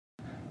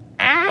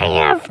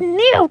eye of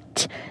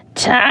newt,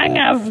 tongue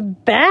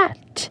of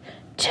bat,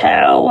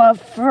 toe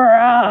of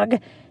frog,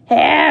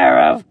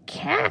 hair of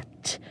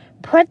cat.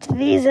 Put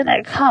these in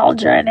a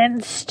cauldron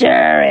and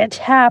stir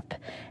it up,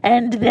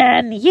 and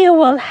then you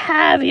will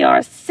have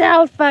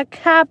yourself a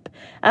cup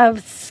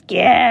of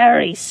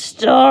scary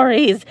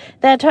stories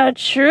that are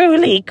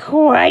truly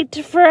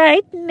quite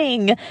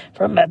frightening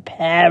from a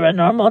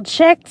Paranormal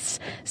Chick's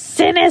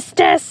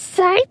Sinister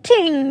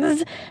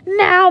Sightings.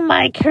 Now,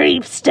 my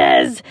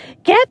creepsters,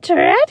 get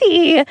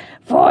ready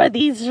for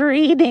these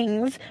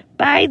readings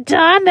by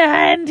Donna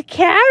and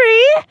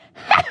Carrie.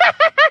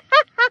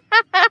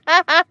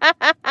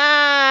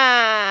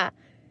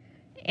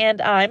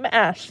 And I'm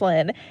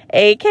Ashlyn,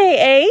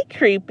 a.k.a.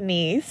 Creep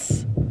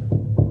Niece.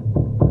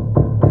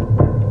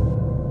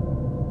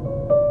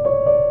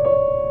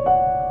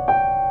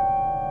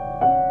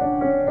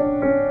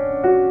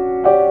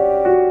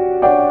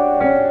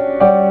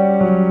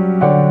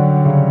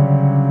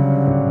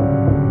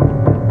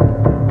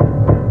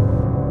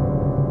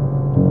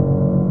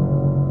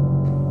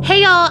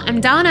 Hey y'all,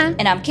 I'm Donna.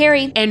 And I'm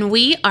Carrie. And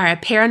we are a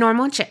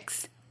Paranormal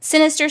Chicks.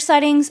 Sinister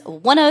Sightings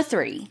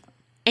 103.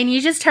 And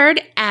you just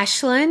heard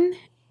Ashlyn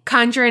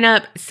conjuring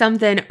up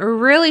something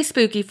really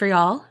spooky for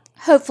y'all.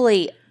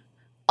 Hopefully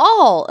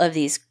all of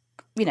these,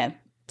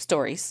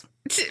 stories.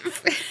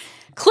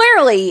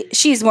 Clearly,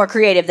 she's more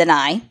creative than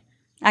I.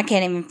 I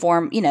can't even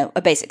form,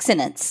 a basic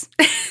sentence.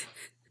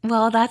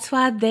 Well, that's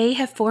why they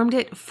have formed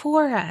it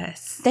for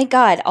us. Thank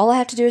God. All I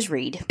have to do is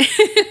read.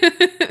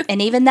 And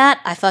even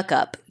that, I fuck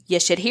up. You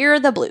should hear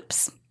the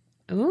bloops.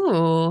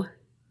 Ooh,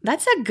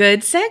 that's a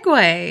good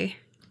segue.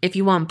 If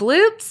you want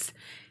bloops,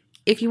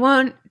 if you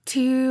want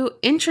to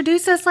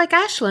introduce us like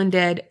Ashlyn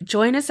did,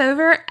 join us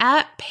over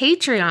at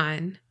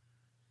Patreon.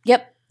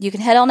 Yep. You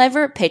can head on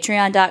over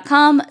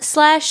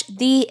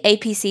patreon.com/the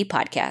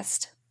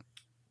APC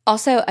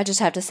Also, I just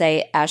have to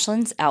say,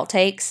 Ashlyn's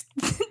outtakes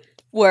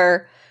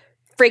were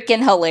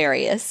freaking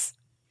hilarious.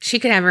 She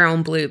could have her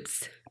own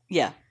bloops.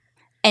 Yeah.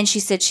 And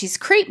she said she's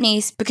creep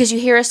niece because you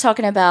hear us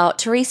talking about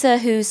Teresa,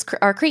 who's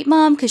our creep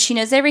mom, because she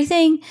knows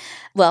everything.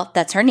 Well,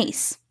 that's her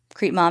niece.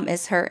 Creep mom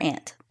is her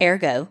aunt.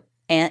 Ergo,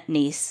 aunt,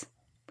 niece.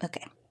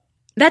 Okay.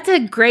 That's a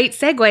great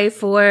segue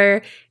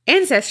for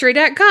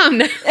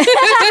Ancestry.com.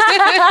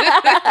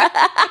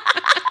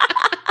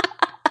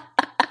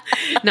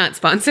 Not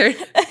sponsored.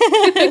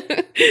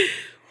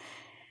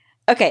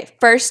 Okay,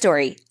 first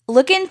story.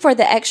 Looking for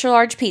the extra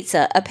large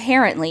pizza,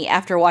 apparently,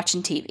 after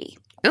watching TV.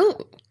 Oh.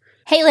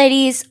 Hey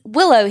ladies,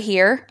 Willow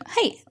here.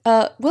 Hey,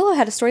 Willow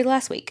had a story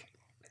last week.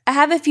 I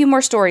have a few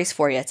more stories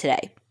for you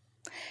today.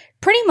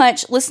 Pretty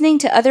much listening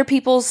to other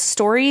people's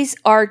stories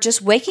are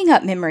just waking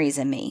up memories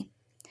in me.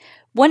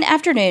 One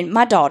afternoon,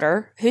 my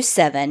daughter, who's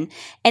 7,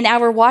 and I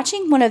were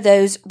watching one of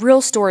those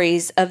real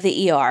stories of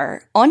the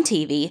ER on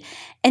TV,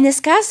 and this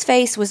guy's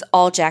face was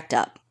all jacked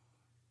up.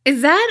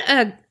 Is that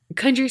a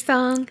country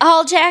song?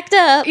 All jacked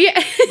up.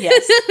 Yeah.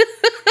 Yes.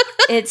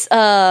 It's,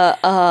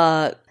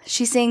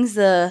 she sings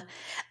the,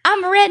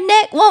 I'm a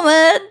redneck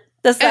woman.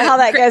 That's not how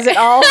that goes at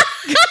all.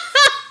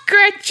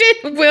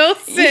 Gretchen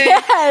Wilson.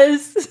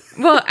 Yes.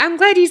 Well, I'm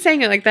glad you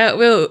sang it like that.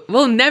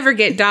 We'll never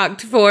get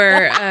docked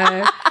for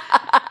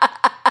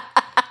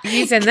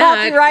using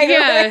that. Copyright.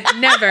 Yeah,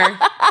 never.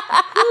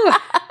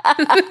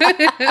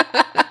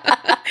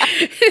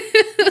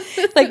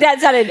 Like that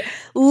sounded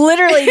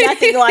literally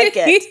nothing like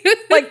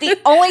it. Like the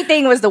only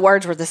thing was the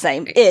words were the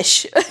same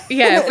ish.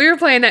 Yeah, if we were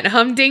playing that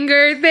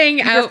humdinger thing,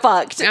 You're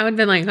fucked. I would have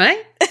been like,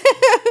 what?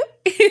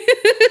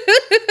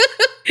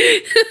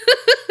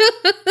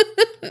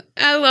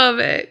 I love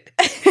it.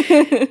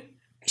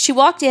 She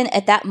walked in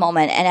at that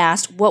moment and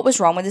asked what was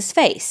wrong with his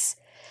face.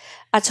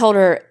 I told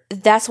her,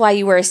 that's why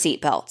you wear a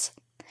seatbelt.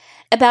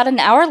 About an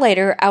hour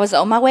later, I was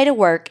on my way to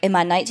work in my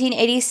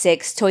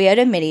 1986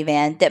 Toyota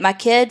minivan that my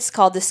kids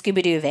called the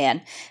Scooby-Doo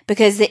van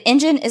because the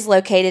engine is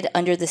located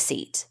under the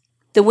seat.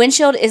 The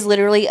windshield is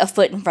literally a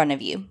foot in front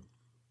of you.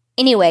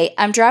 Anyway,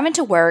 I'm driving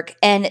to work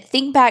and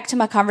think back to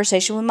my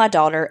conversation with my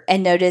daughter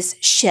and notice,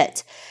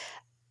 shit,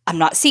 I'm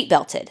not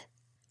seatbelted.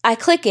 I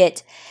click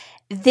it,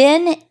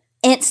 then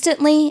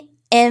instantly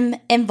am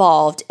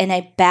involved in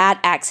a bad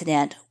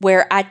accident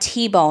where I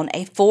T-bone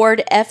a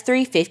Ford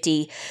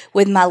F-350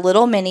 with my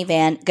little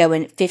minivan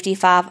going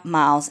 55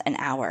 miles an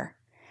hour.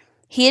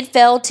 He had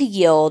failed to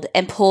yield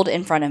and pulled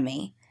in front of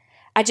me.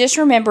 I just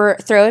remember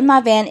throwing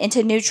my van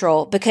into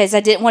neutral because I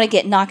didn't want to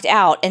get knocked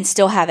out and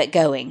still have it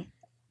going.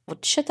 Well,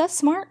 shit, that's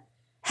smart.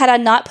 Had I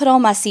not put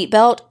on my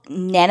seatbelt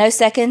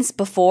nanoseconds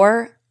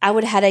before, I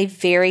would have had a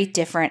very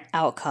different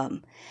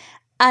outcome.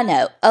 I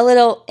know, a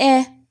little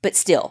but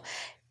still.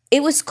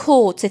 It was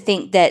cool to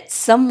think that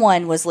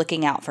someone was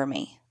looking out for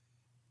me.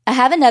 I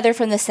have another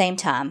from the same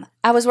time.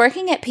 I was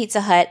working at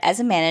Pizza Hut as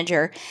a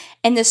manager,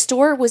 and the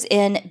store was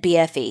in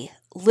BFE,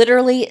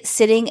 literally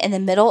sitting in the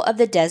middle of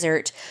the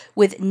desert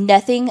with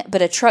nothing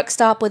but a truck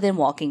stop within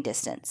walking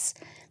distance.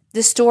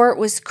 The store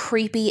was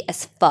creepy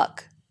as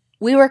fuck.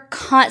 We were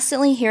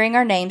constantly hearing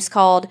our names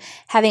called,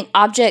 having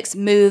objects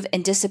move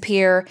and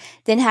disappear,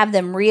 then have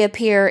them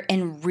reappear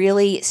in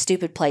really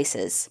stupid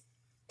places.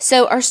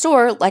 So our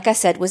store, like I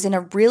said, was in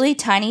a really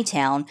tiny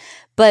town,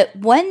 but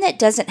one that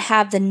doesn't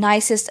have the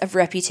nicest of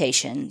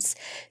reputations.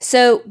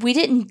 So we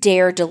didn't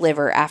dare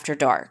deliver after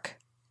dark.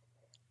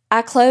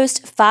 I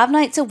closed 5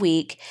 nights a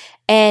week,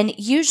 and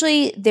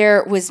usually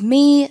there was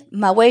me,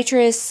 my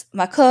waitress,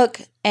 my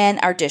cook, and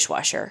our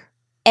dishwasher.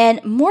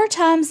 And more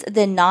times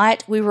than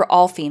not, we were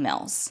all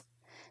females.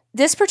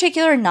 This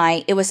particular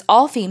night, it was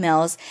all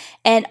females,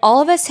 and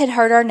all of us had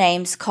heard our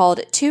names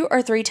called 2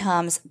 or 3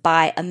 times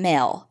by a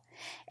male,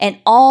 and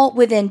all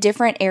within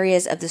different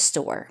areas of the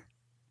store.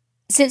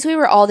 Since we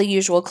were all the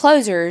usual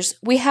closers,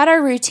 we had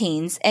our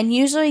routines and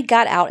usually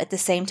got out at the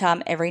same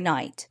time every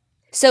night.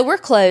 So we're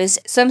closed,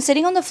 so I'm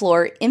sitting on the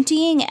floor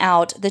emptying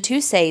out the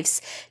 2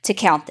 safes to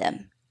count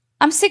them.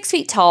 I'm 6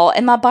 feet tall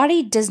and my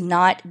body does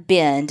not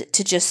bend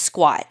to just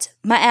squat.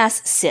 My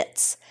ass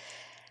sits.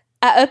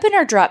 I open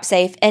our drop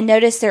safe and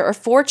notice there are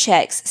 4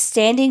 checks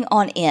standing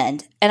on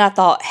end, and I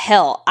thought,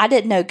 hell, I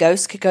didn't know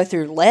ghosts could go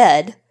through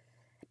lead.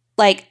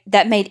 Like,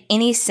 that made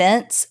any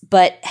sense,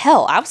 but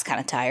hell, I was kind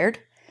of tired.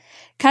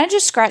 Kind of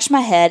just scratched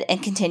my head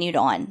and continued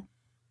on.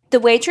 The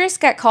waitress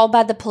got called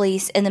by the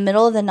police in the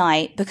middle of the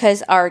night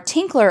because our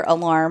tinkler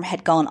alarm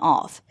had gone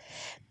off.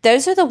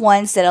 Those are the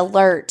ones that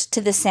alert to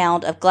the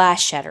sound of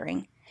glass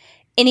shattering.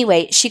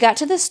 Anyway, she got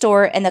to the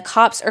store and the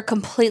cops are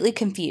completely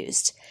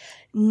confused.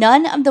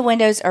 None of the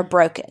windows are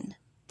broken.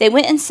 They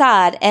went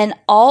inside and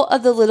all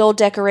of the little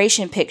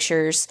decoration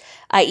pictures,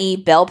 i.e.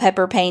 bell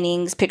pepper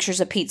paintings, pictures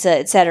of pizza,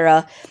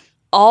 etc.,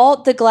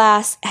 all the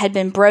glass had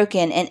been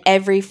broken in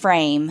every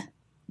frame.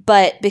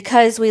 But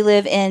because we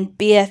live in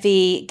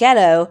BFE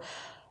ghetto,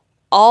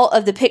 all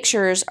of the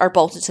pictures are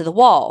bolted to the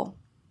wall.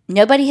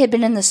 Nobody had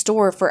been in the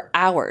store for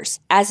hours,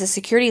 as the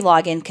security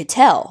login could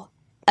tell.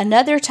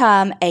 Another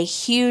time, a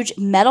huge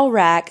metal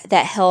rack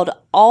that held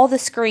all the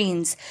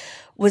screens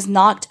was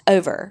knocked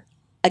over.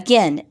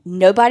 Again,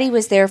 nobody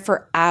was there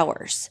for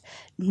hours.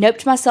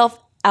 Noped myself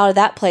out of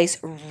that place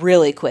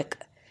really quick.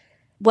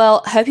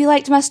 Well, hope you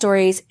liked my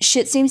stories.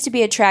 Shit seems to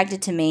be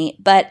attracted to me,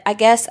 but I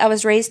guess I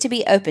was raised to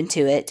be open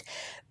to it.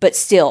 But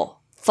still,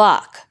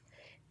 fuck.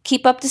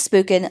 Keep up the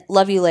spookin'.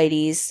 Love you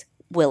ladies.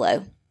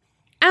 Willow.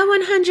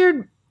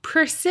 I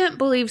 100%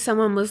 believe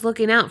someone was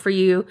looking out for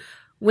you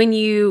when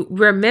you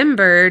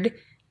remembered,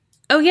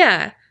 oh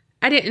yeah,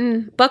 I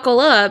didn't buckle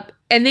up,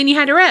 and then you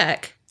had a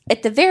wreck.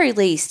 At the very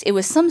least, it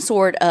was some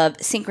sort of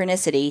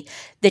synchronicity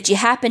that you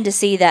happened to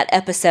see that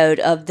episode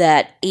of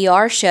that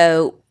ER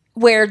show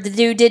where the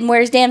dude didn't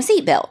wear his damn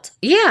seatbelt.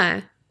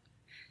 Yeah.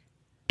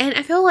 And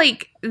I feel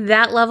like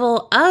that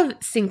level of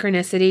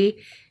synchronicity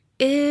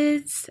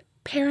is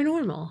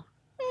paranormal.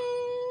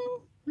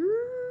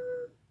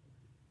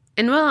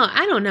 And well,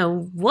 I don't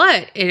know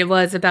what it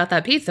was about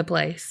that pizza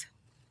place.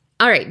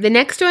 All right, the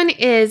next one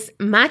is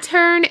my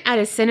turn at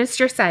a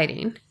sinister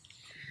sighting.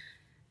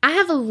 I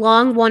have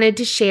long wanted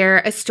to share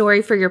a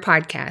story for your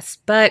podcast,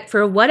 but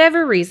for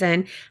whatever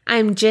reason,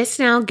 I'm just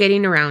now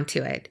getting around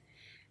to it.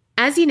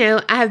 As you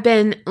know, I have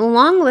been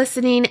long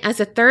listening as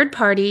a third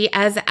party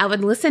as I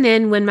would listen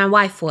in when my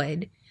wife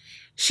would.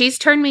 She's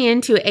turned me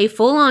into a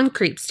full-on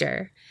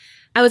creepster.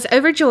 I was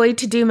overjoyed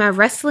to do my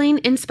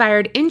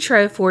wrestling-inspired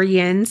intro for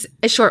Yins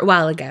a short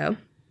while ago.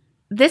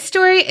 This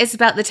story is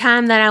about the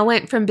time that I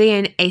went from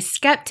being a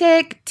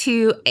skeptic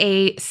to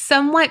a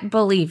somewhat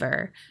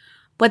believer.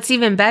 What's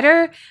even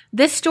better,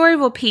 this story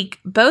will pique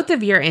both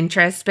of your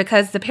interests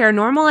because the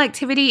paranormal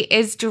activity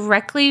is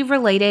directly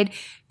related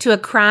to a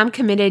crime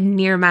committed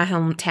near my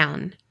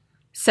hometown.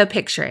 So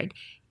picture it.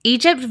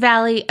 Egypt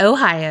Valley,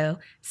 Ohio,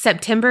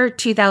 September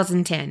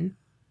 2010.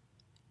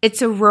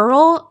 It's a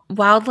rural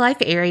wildlife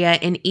area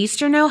in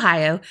eastern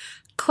Ohio,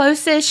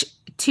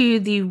 closest to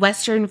the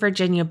Western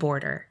Virginia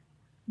border.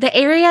 The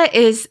area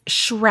is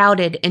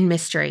shrouded in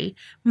mystery,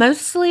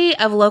 mostly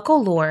of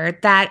local lore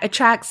that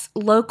attracts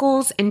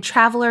locals and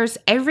travelers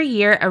every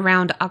year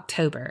around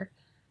October.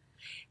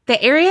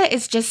 The area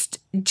is just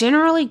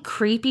generally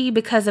creepy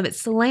because of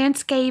its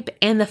landscape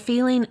and the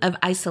feeling of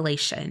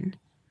isolation.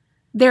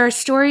 There are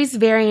stories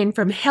varying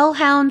from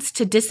hellhounds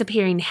to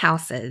disappearing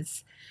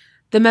houses.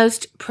 The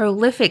most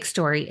prolific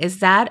story is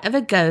that of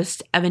a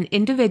ghost of an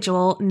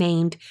individual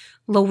named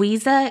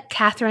Louisa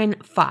Catherine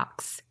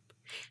Fox.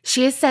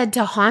 She is said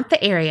to haunt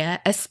the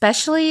area,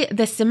 especially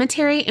the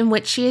cemetery in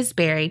which she is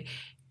buried,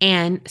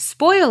 and,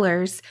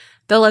 spoilers,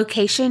 the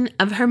location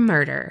of her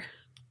murder.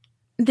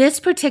 This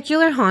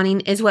particular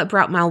haunting is what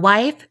brought my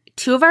wife,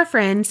 2 of our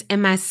friends,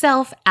 and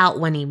myself out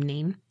one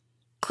evening.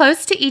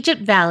 Close to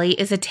Egypt Valley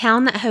is a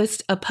town that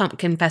hosts a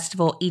pumpkin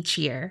festival each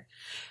year.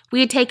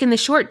 We had taken the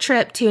short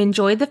trip to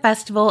enjoy the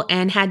festival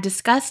and had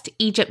discussed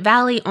Egypt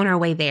Valley on our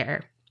way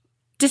there.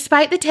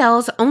 Despite the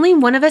tales, only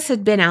one of us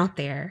had been out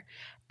there.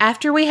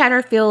 After we had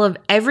our fill of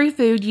every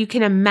food you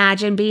can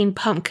imagine being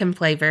pumpkin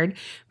flavored,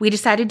 we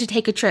decided to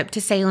take a trip to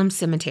Salem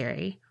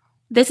Cemetery.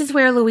 This is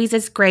where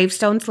Louisa's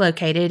gravestone's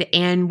located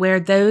and where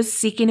those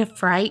seeking a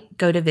fright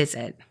go to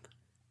visit.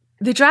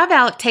 The drive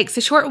out takes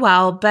a short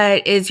while,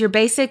 but is your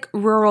basic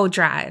rural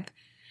drive.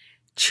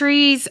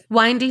 Trees,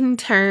 winding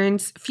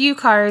turns, few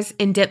cars,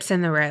 and dips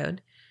in the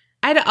road.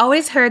 I'd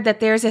always heard that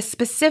there's a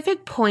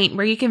specific point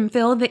where you can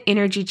feel the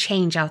energy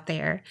change out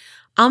there,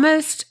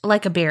 almost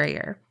like a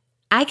barrier.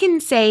 I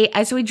can say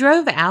as we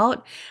drove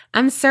out,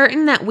 I'm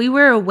certain that we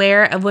were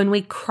aware of when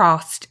we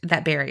crossed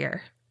that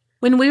barrier.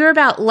 When we were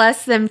about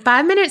less than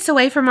 5 minutes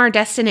away from our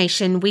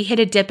destination, we hit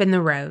a dip in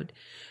the road.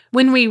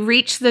 When we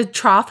reached the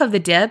trough of the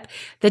dip,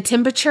 the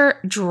temperature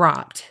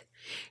dropped.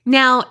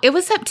 Now, it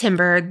was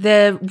September,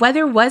 the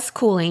weather was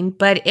cooling,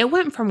 but it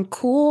went from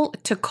cool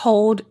to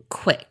cold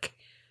quick.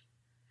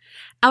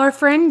 Our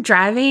friend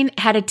driving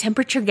had a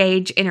temperature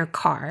gauge in her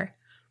car.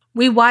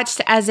 We watched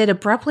as it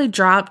abruptly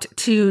dropped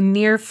to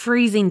near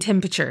freezing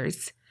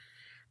temperatures.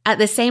 At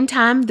the same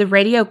time, the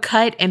radio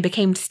cut and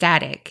became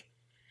static.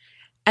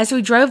 As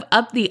we drove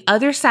up the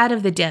other side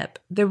of the dip,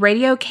 the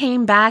radio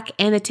came back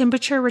and the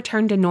temperature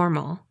returned to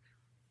normal.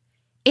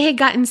 It had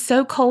gotten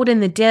so cold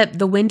in the dip,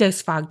 the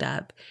windows fogged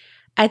up.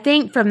 I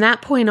think from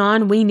that point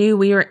on, we knew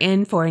we were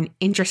in for an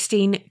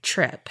interesting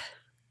trip.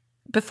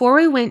 Before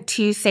we went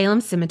to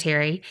Salem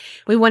Cemetery,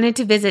 we wanted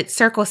to visit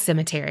Circle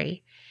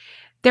Cemetery.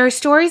 There are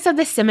stories of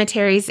the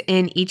cemeteries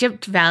in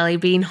Egypt Valley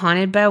being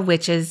haunted by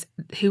witches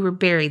who were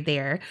buried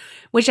there,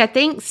 which I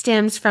think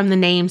stems from the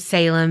name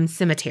Salem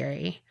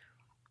Cemetery.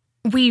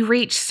 We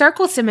reached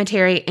Circle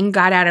Cemetery and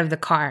got out of the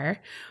car.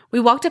 We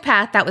walked a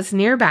path that was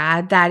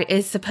nearby that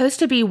is supposed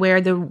to be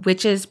where the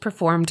witches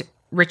performed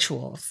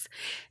rituals.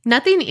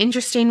 Nothing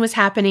interesting was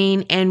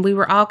happening, and we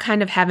were all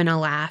kind of having a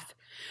laugh.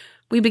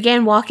 We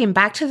began walking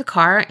back to the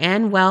car,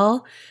 and,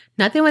 well,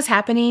 nothing was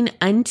happening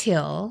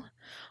until...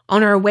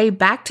 On our way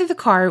back to the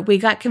car, we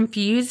got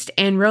confused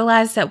and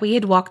realized that we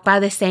had walked by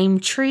the same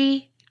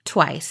tree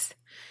twice.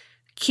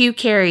 Cue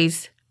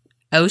Carrie's,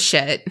 oh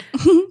shit.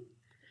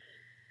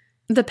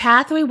 The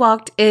path we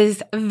walked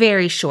is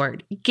very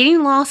short.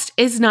 Getting lost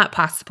is not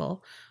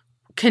possible.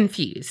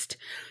 Confused.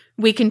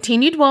 We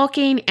continued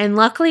walking and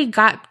luckily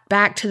got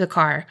back to the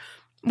car.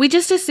 We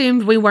just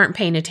assumed we weren't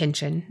paying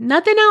attention.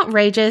 Nothing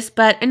outrageous,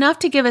 but enough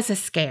to give us a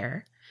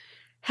scare.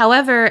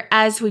 However,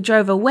 as we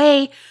drove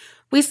away,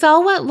 we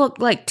saw what looked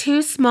like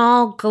two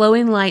small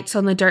glowing lights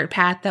on the dirt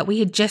path that we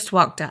had just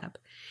walked up.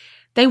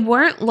 They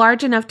weren't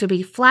large enough to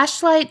be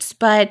flashlights,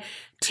 but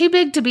too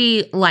big to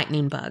be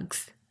lightning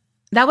bugs.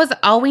 That was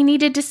all we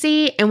needed to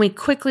see, and we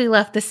quickly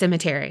left the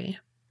cemetery.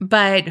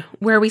 But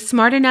were we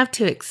smart enough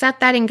to accept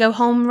that and go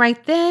home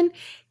right then?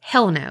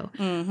 Hell no.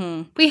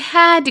 Mm-hmm. We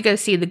had to go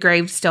see the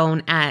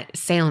gravestone at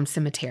Salem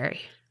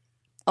Cemetery.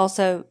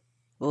 Also,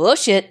 oh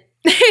shit.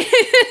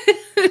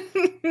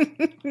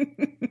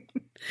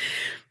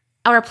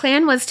 Our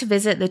plan was to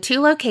visit the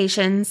two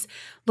locations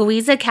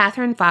Louisa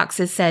Catherine Fox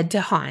is said to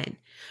haunt,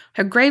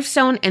 her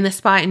gravestone and the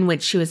spot in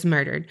which she was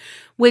murdered,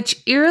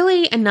 which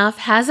eerily enough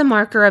has a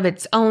marker of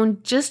its own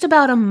just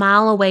about a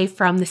mile away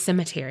from the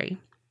cemetery.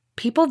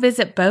 People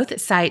visit both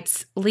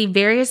sites, leave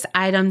various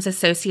items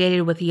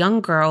associated with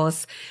young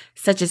girls,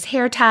 such as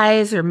hair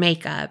ties or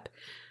makeup.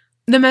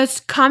 The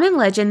most common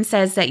legend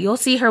says that you'll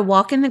see her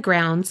walk in the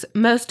grounds,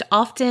 most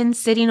often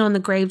sitting on the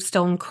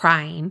gravestone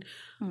crying.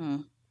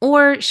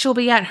 Or she'll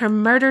be at her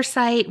murder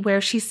site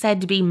where she's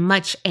said to be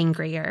much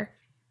angrier.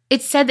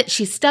 It's said that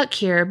she's stuck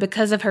here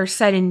because of her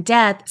sudden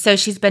death, so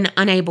she's been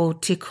unable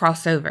to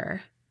cross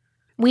over.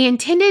 We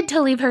intended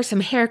to leave her some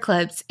hair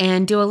clips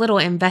and do a little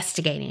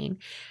investigating.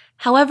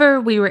 However,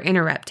 we were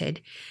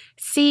interrupted.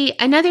 See,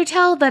 another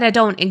tale that I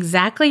don't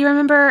exactly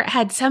remember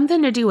had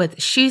something to do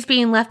with shoes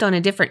being left on a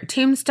different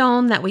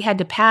tombstone that we had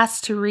to pass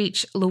to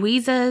reach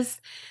Louisa's.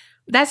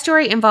 That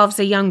story involves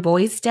a young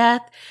boy's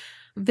death.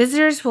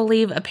 Visitors will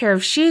leave a pair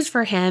of shoes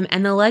for him,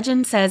 and the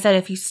legend says that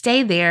if you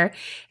stay there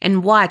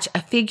and watch,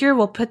 a figure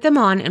will put them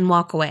on and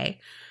walk away.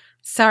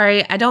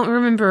 Sorry, I don't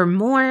remember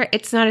more.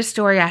 It's not a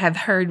story I have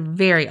heard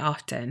very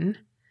often.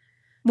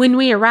 When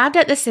we arrived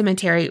at the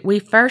cemetery, we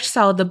first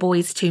saw the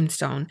boy's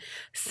tombstone.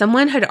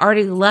 Someone had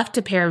already left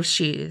a pair of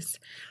shoes.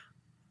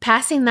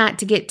 Passing that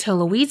to get to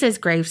Louisa's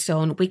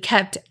gravestone, we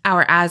kept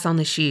our eyes on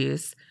the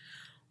shoes.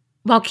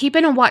 While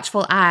keeping a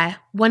watchful eye,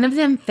 one of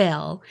them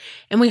fell,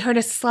 and we heard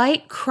a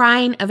slight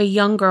crying of a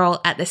young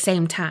girl at the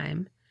same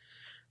time.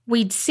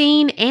 We'd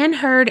seen and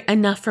heard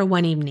enough for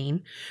one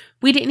evening.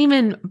 We didn't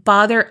even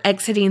bother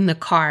exiting the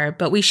car,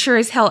 but we sure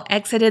as hell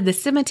exited the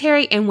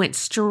cemetery and went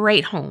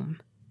straight home.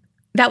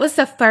 That was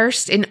the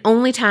first and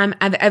only time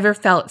I've ever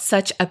felt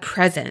such a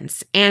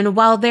presence, and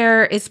while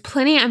there is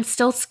plenty I'm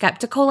still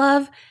skeptical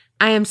of,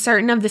 I am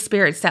certain of the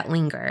spirits that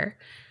linger.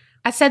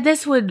 I said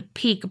this would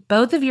pique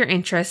both of your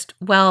interest.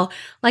 Well,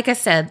 like I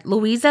said,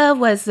 Louisa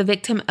was the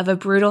victim of a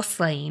brutal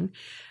slaying.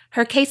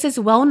 Her case is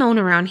well known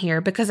around here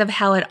because of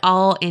how it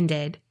all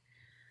ended.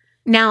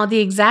 Now, the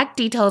exact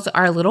details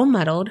are a little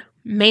muddled,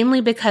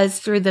 mainly because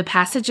through the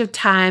passage of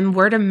time,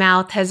 word of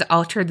mouth has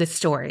altered the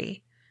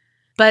story.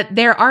 But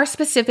there are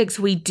specifics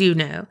we do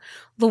know.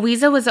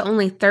 Louisa was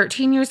only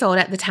 13 years old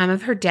at the time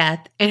of her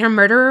death, and her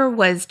murderer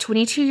was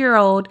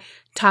 22-year-old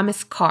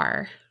Thomas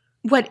Carr.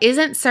 What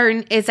isn't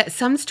certain is that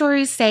some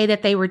stories say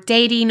that they were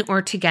dating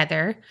or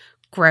together.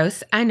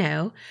 Gross, I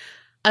know.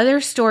 Other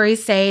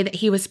stories say that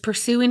he was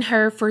pursuing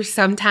her for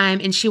some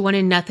time and she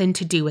wanted nothing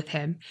to do with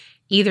him.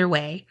 Either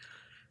way,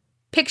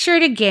 Picture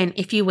it again,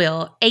 if you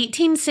will.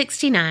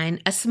 1869,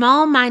 a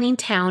small mining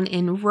town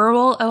in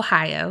rural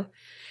Ohio.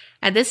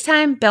 At this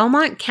time,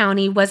 Belmont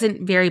County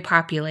wasn't very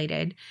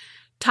populated.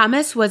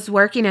 Thomas was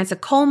working as a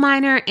coal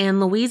miner and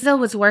Louisa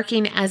was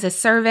working as a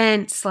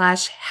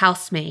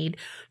servant/housemaid,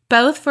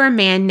 both for a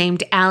man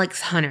named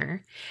Alex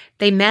Hunter.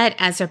 They met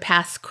as their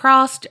paths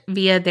crossed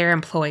via their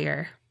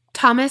employer.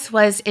 Thomas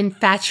was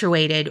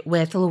infatuated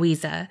with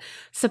Louisa,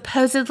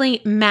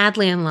 supposedly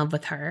madly in love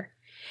with her.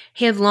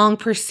 He had long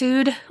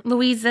pursued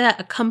Louisa,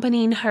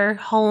 accompanying her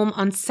home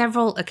on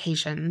several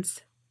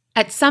occasions.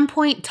 At some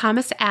point,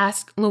 Thomas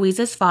asked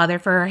Louisa's father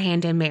for her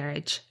hand in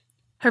marriage.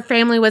 Her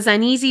family was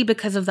uneasy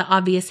because of the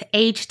obvious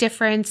age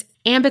difference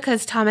and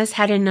because Thomas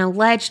had an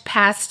alleged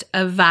past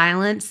of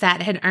violence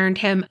that had earned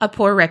him a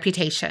poor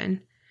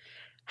reputation.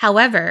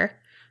 However,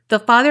 the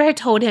father had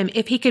told him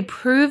if he could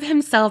prove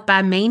himself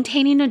by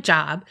maintaining a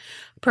job,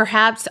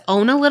 perhaps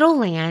own a little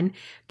land,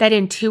 that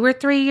in 2 or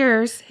 3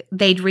 years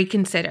they'd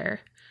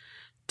reconsider.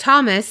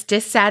 Thomas,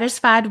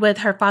 dissatisfied with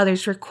her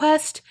father's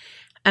request,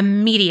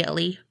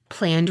 immediately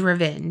planned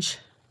revenge.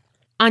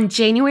 On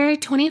January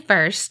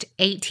 21st,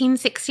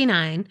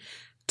 1869,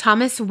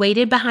 Thomas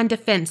waited behind a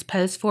fence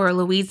post for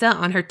Louisa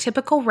on her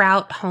typical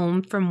route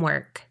home from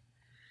work.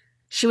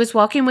 She was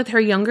walking with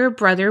her younger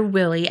brother,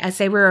 Willie, as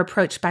they were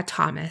approached by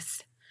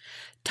Thomas.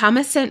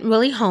 Thomas sent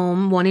Willie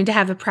home, wanting to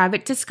have a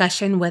private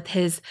discussion with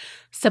his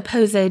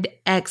supposed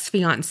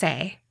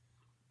ex-fiancée.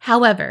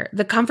 However,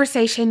 the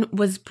conversation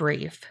was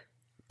brief.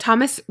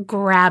 Thomas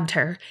grabbed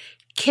her,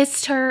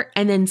 kissed her,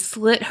 and then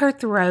slit her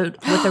throat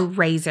with a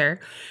razor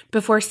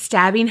before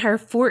stabbing her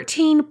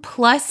 14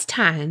 plus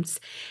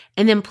times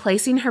and then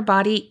placing her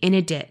body in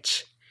a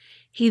ditch.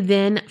 He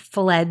then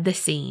fled the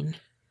scene.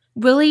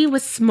 Willie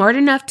was smart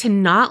enough to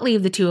not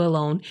leave the two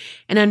alone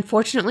and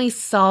unfortunately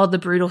saw the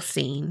brutal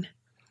scene.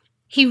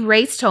 He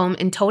raced home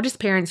and told his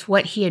parents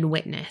what he had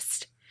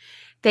witnessed.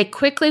 They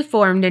quickly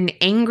formed an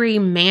angry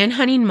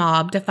man-hunting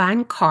mob to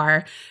find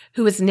Carr,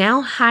 who was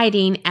now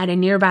hiding at a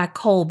nearby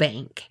coal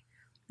bank.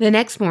 The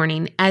next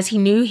morning, as he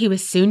knew he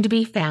was soon to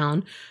be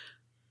found,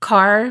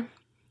 Carr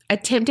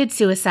attempted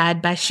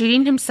suicide by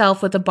shooting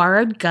himself with a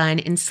borrowed gun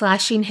and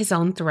slashing his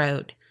own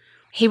throat.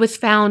 He was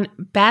found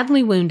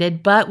badly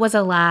wounded but was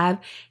alive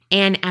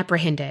and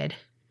apprehended.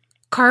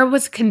 Carr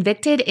was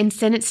convicted and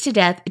sentenced to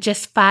death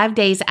just 5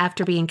 days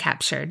after being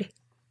captured.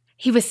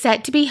 He was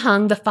set to be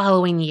hung the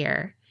following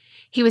year.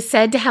 He was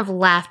said to have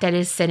laughed at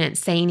his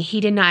sentence, saying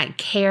he did not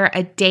care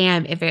a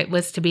damn if it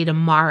was to be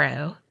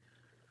tomorrow.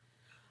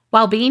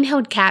 While being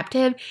held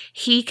captive,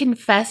 he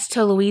confessed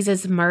to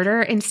Louisa's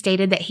murder and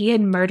stated that he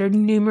had murdered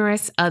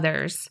numerous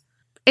others.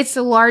 It's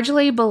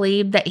largely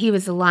believed that he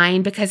was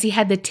lying because he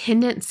had the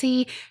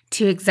tendency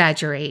to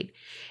exaggerate.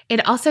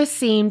 It also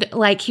seemed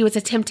like he was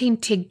attempting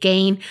to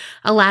gain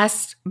a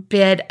last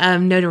bit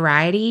of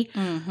notoriety,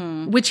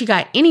 which he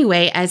got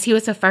anyway, as he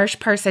was the first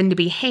person to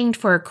be hanged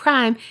for a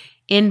crime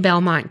in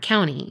Belmont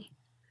County.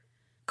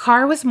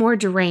 Carr was more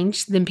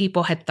deranged than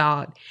people had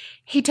thought.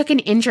 He took an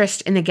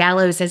interest in the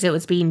gallows as it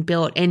was being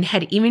built and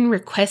had even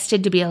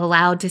requested to be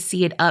allowed to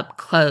see it up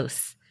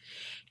close.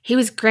 He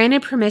was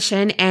granted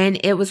permission, and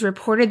it was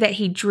reported that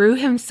he drew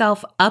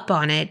himself up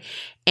on it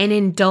and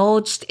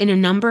indulged in a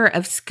number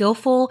of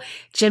skillful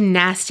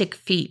gymnastic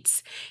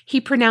feats. He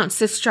pronounced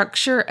the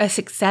structure a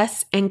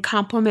success and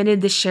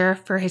complimented the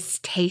sheriff for his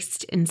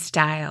taste and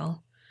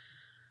style.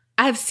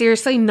 I have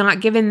seriously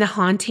not given the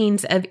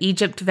hauntings of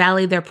Egypt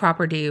Valley their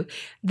proper due.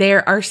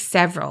 There are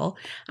several.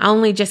 I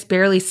only just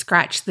barely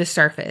scratched the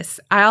surface.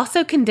 I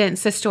also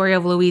condensed the story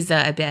of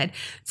Louisa a bit,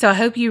 so I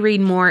hope you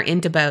read more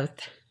into both.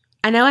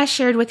 I know I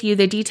shared with you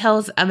the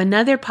details of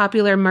another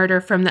popular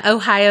murder from the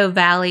Ohio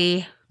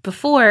Valley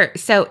before,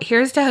 so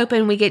here's to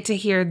hoping we get to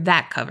hear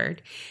that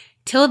covered.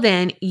 Till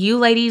then, you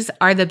ladies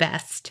are the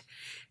best.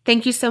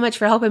 Thank you so much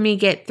for helping me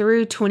get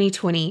through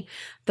 2020.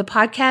 The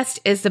podcast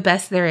is the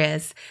best there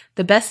is,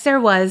 the best there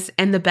was,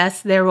 and the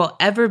best there will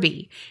ever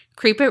be.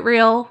 Creep It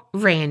Real,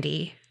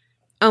 Randy.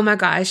 Oh my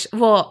gosh.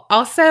 Well,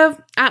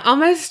 also, I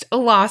almost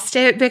lost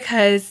it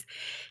because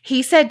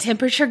he said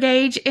temperature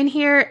gauge in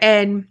here,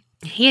 and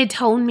he had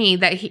told me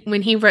that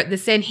when he wrote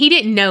this in, he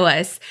didn't know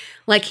us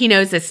like he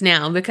knows us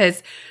now,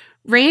 because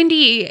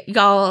Randy,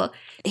 y'all,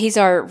 he's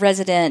our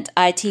resident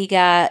IT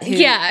guy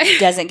who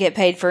doesn't get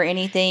paid for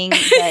anything,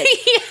 but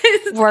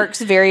yes. works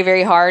very,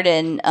 very hard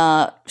and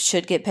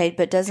should get paid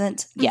but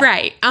doesn't. Yeah.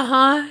 Right.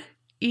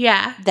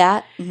 Yeah.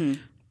 That.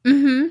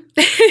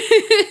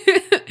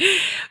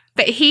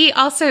 But he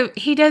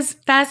does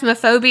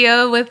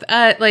Phasmophobia with,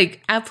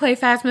 I play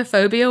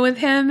Phasmophobia with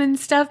him and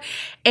stuff.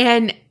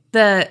 And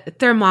the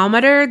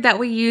thermometer that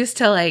we use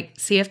to,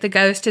 see if the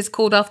ghost has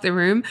cooled off the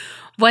room.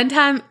 One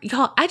time,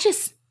 y'all, I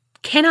just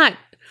cannot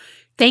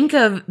think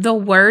of the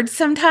words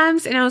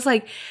sometimes. And I was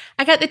like,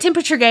 I got the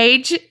temperature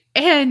gauge.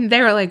 And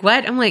they were like,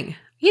 what? I'm like,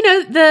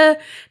 the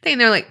thing.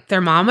 They're like,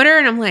 thermometer.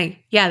 And I'm like,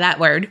 yeah, that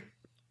word.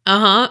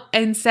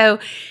 And so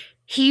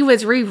he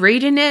was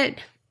rereading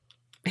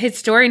his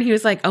story, and he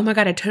was like, oh my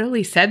God, I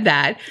totally said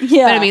that.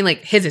 Yeah. But I mean,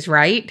 his is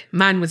right.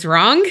 Mine was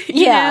wrong.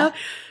 You know?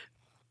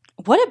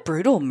 What a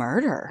brutal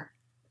murder.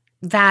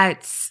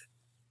 That's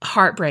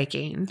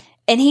heartbreaking.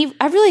 And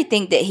I really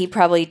think that he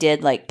probably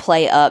did, like,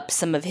 play up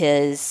some of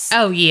his...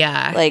 Oh,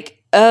 yeah.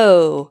 Like,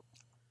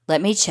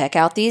 let me check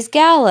out these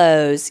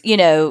gallows,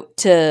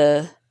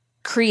 to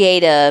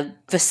create a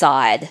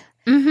facade.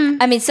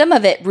 Mm-hmm. I mean, some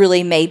of it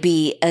really may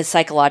be a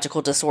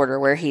psychological disorder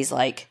where he's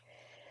like...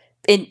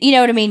 And you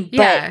know what I mean?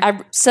 Yeah.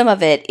 But some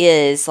of it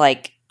is,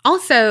 like...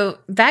 Also,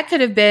 that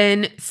could have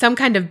been some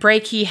kind of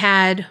break he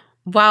had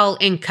while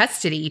in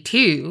custody,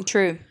 too.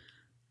 True.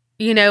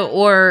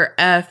 Or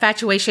a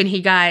infatuation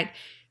he got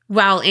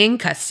while in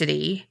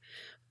custody,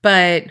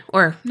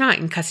 or not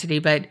in custody,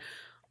 but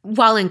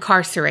while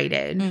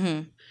incarcerated.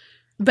 Mm-hmm.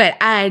 But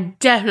I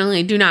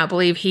definitely do not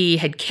believe he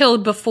had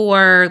killed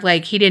before.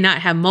 Like, he did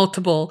not have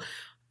multiple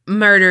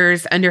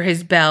murders under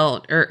his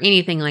belt or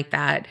anything like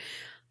that.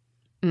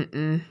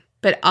 Mm-mm.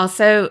 But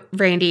also,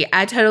 Brandy,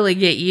 I totally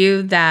get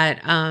you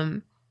that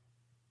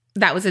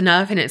that was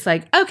enough. And it's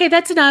like, okay,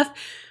 that's enough.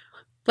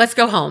 Let's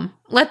go home.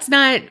 Let's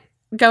not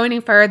go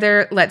any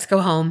further. Let's go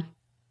home.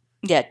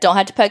 Yeah, don't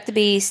have to poke the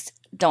beast.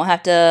 Don't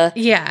have to...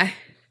 Yeah.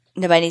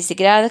 Nobody needs to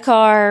get out of the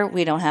car.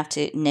 We don't have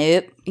to...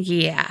 Nope.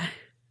 Yeah.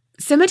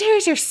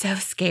 Cemeteries are so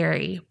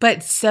scary,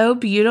 but so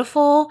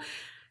beautiful,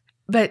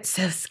 but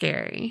so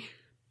scary.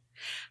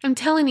 I'm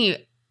telling you,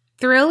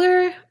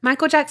 Thriller,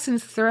 Michael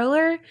Jackson's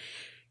Thriller,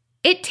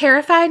 it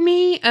terrified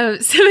me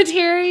of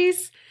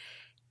cemeteries.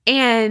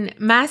 And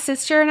my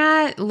sister and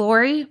I,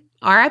 Lori,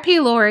 R.I.P.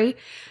 Lori,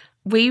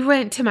 we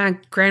went to my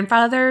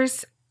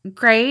grandfather's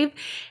grave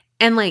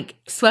and like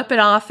swept it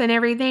off and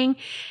everything.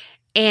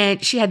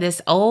 And she had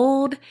this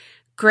old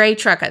gray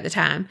truck at the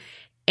time.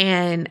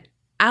 And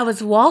I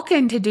was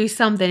walking to do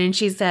something and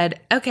she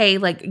said, okay,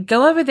 like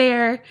go over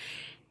there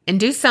and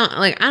do something.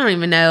 Like, I don't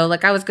even know.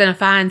 Like I was going to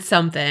find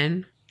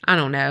something. I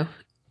don't know.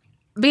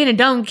 Being a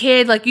dumb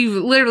kid, like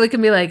you literally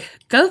can be like,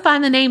 go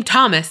find the name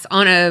Thomas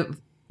on a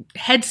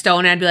headstone.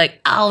 And I'd be like,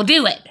 I'll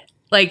do it.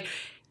 Like,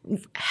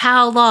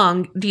 how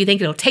long do you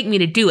think it'll take me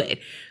to do it?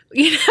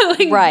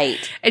 Like, right.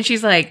 And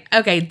she's like,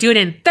 okay, do it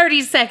in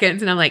 30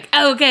 seconds. And I'm like,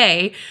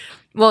 okay.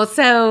 Well,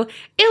 so it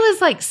was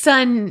like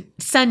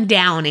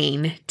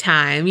sundowning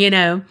time,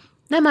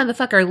 That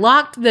motherfucker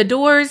locked the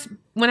doors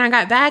when I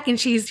got back and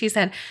she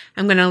said,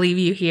 I'm going to leave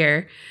you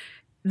here.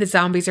 The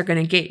zombies are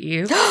going to get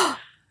you.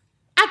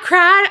 I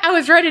cried. I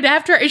was running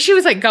after her and she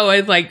was like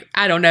going like,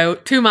 I don't know,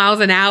 2 miles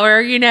an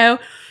hour,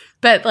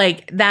 But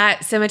like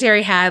that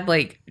cemetery had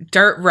like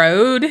dirt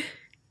road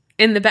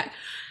in the back.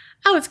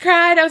 I was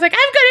crying. I was like, I'm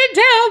going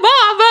to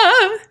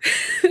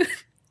tell Mama.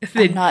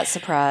 I'm not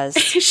surprised.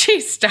 She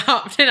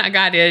stopped and I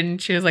got in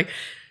and she was like,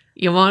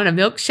 you want a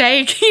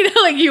milkshake?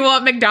 Like you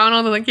want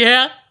McDonald's? I'm like,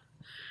 yeah.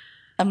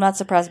 I'm not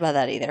surprised by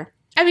that either.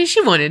 I mean,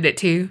 she wanted it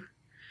too.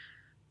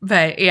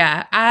 But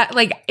yeah,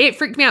 it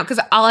freaked me out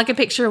because all I could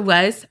picture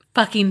was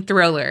fucking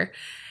Thriller.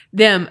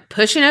 Them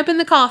pushing up in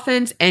the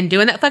coffins and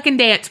doing that fucking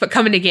dance, but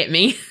coming to get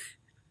me.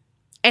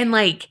 And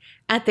like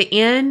at the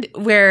end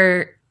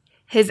where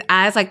his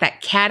eyes, like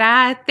that cat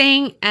eye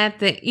thing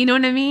you know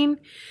what I mean?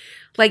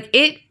 Like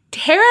it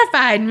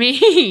terrified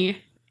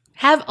me.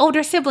 Have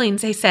older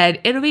siblings, they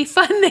said. It'll be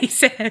fun, they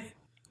said.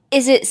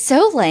 Is it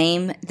so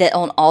lame that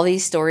on all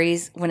these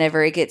stories,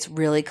 whenever it gets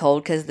really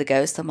cold because of the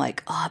ghost, I'm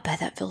like, oh, I bet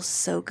that feels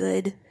so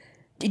good.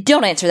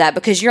 Don't answer that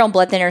because you're on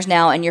blood thinners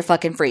now and you're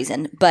fucking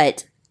freezing.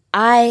 But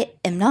I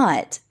am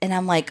not. And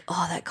I'm like,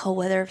 oh, that cold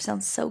weather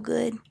sounds so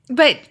good.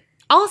 But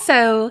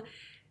also,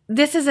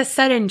 this is a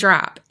sudden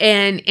drop.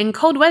 And in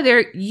cold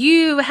weather,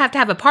 you have to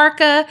have a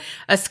parka,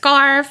 a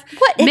scarf.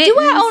 What? Mittens. Do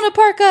I own a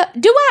parka?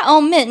 Do I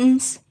own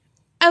mittens?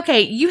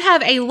 Okay, you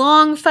have a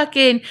long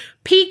fucking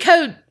pea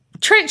coat,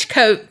 trench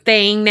coat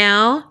thing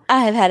now.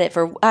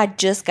 I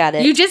just got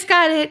it. You just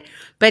got it,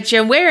 but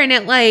you're wearing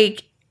it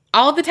like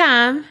all the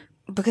time.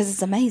 Because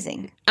it's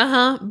amazing.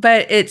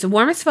 But it's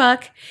warm as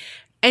fuck.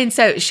 And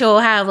so she'll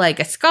have like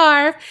a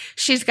scarf.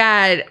 She's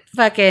got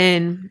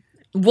fucking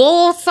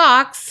wool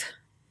socks.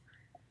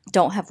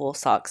 Don't have wool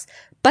socks.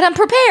 But I'm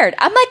prepared.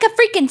 I'm like a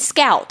freaking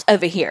scout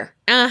over here.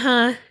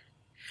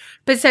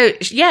 But so,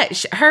 yeah,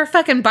 her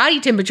fucking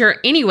body temperature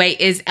anyway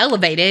is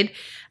elevated.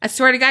 I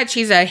swear to God,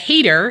 she's a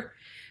heater.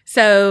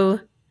 So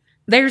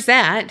there's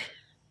that.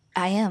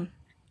 I am.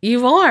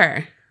 You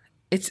are.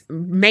 It's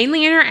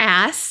mainly in her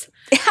ass.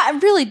 I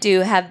really do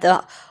have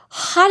the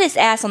hottest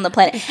ass on the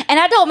planet. And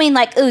I don't mean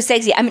like, ooh,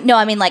 sexy. I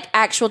mean like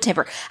actual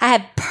temper. I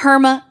have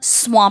perma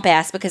swamp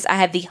ass because I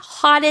have the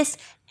hottest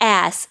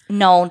ass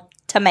known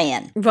to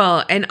man.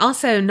 Well, and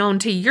also known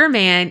to your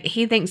man,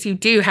 he thinks you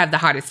do have the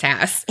hottest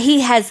ass.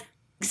 He has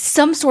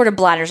some sort of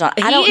blinders on.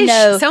 I don't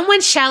know.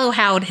 Someone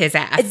shallow-howed his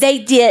ass. They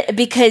did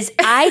because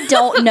I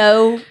don't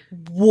know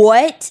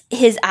what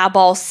his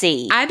eyeballs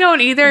see. I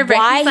don't either, but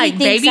he's like,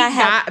 baby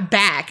got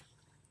back.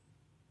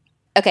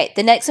 Okay,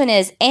 the next one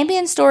is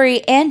ambient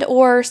story and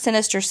or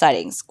sinister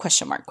sightings, ?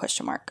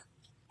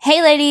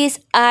 Hey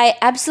ladies, I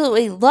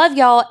absolutely love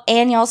y'all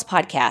and y'all's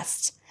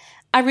podcasts.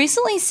 I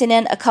recently sent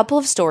in a couple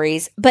of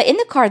stories, but in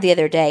the car the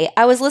other day,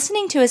 I was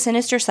listening to a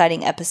sinister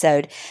sighting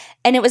episode,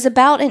 and it was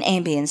about an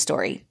ambient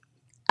story.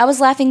 I was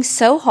laughing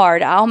so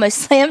hard I almost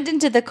slammed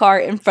into the car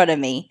in front of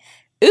me.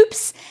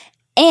 Oops.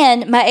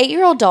 And my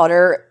 8-year-old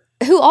daughter,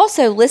 who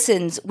also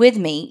listens with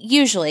me,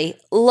 usually,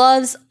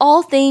 loves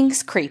all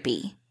things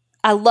creepy.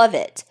 I love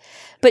it.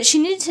 But she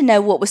needed to know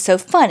what was so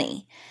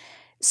funny.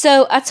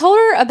 So I told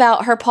her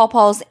about her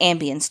pawpaw's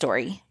Ambien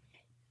story.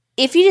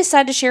 If you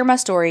decide to share my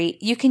story,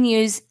 you can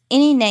use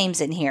any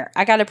names in here.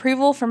 I got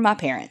approval from my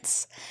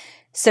parents.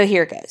 So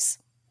here it goes.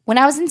 When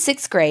I was in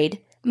 6th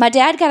grade, my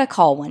dad got a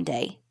call one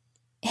day.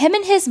 Him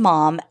and his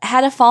mom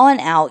had a fallen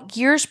out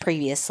years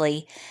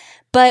previously,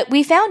 but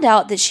we found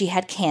out that she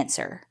had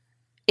cancer.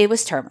 It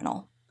was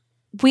terminal.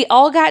 We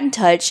all got in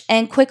touch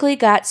and quickly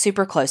got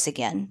super close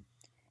again.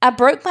 I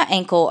broke my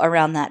ankle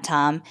around that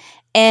time,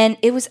 and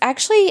it was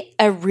actually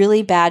a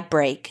really bad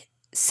break.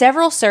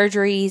 Several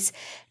surgeries,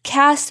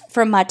 cast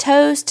from my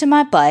toes to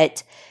my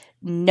butt,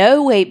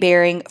 no weight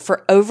bearing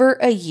for over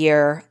a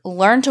year,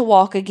 learned to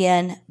walk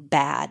again,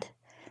 bad.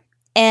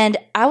 And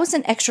I was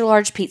an extra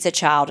large pizza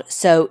child,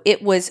 so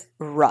it was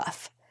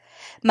rough.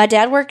 My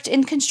dad worked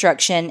in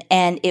construction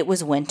and it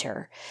was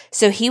winter,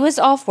 so he was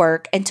off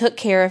work and took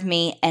care of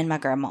me and my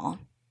grandma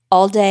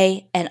all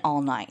day and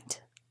all night.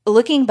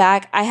 Looking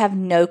back, I have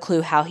no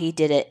clue how he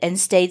did it and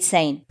stayed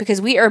sane because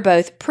we are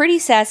both pretty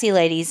sassy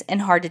ladies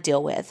and hard to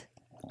deal with.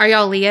 Are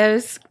y'all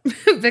Leos?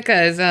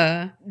 Because,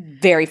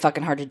 very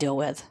fucking hard to deal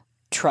with.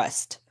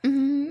 Trust.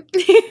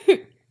 Mm-hmm.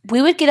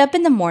 We would get up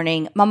in the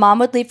morning, my mom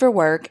would leave for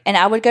work, and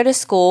I would go to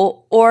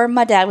school, or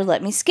my dad would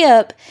let me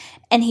skip,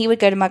 and he would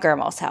go to my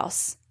grandma's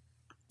house.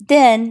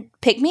 Then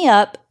pick me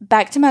up,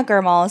 back to my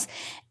grandma's,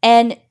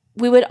 and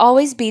we would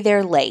always be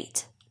there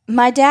late.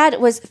 My dad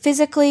was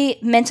physically,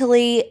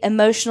 mentally,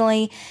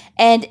 emotionally,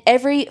 and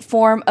every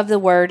form of the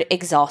word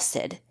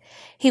exhausted.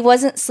 He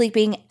wasn't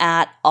sleeping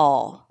at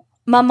all.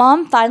 My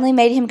mom finally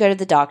made him go to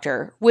the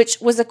doctor,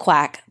 which was a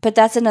quack, but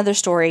that's another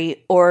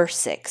story or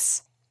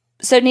 6.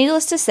 So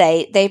needless to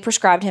say, they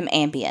prescribed him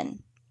Ambien.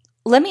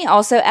 Let me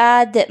also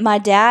add that my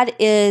dad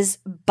is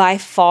by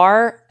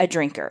far a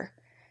drinker.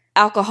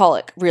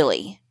 Alcoholic,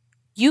 really.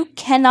 You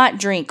cannot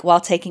drink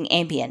while taking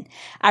Ambien.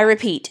 I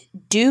repeat,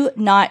 do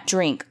not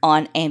drink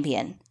on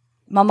Ambien.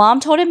 My mom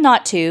told him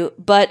not to,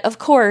 but of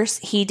course,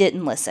 he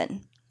didn't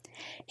listen.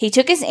 He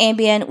took his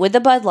Ambien with a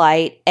Bud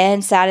Light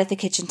and sat at the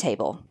kitchen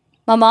table.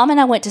 My mom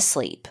and I went to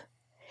sleep.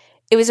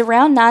 It was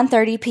around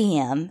 9:30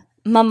 p.m.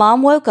 My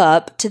mom woke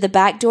up to the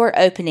back door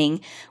opening,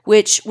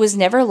 which was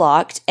never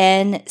locked,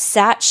 and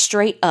sat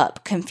straight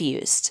up,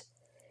 confused.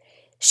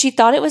 She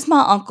thought it was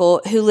my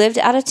uncle who lived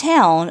out of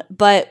town,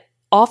 but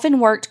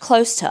often worked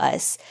close to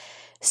us,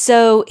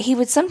 so he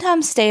would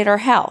sometimes stay at our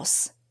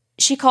house.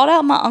 She called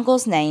out my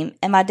uncle's name,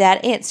 and my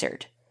dad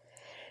answered.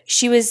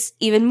 She was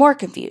even more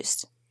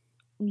confused.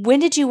 When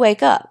did you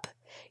wake up?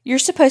 You're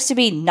supposed to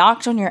be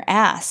knocked on your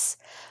ass.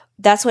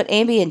 That's what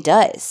Ambien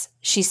does,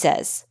 she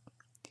says.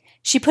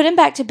 She put him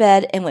back to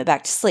bed and went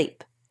back to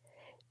sleep.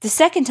 The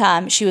second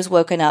time, she was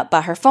woken up by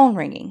her phone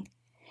ringing.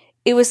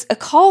 It was a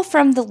call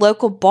from the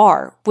local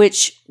bar,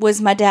 which was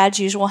my dad's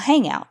usual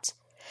hangout.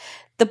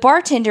 The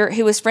bartender,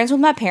 who was friends with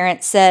my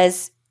parents,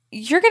 says,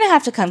 "You're going to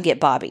have to come get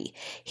Bobby.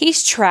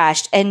 He's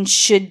trashed and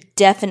should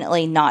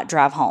definitely not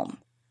drive home."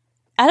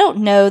 I don't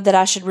know that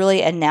I should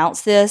really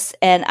announce this,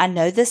 and I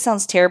know this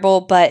sounds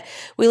terrible, but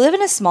we live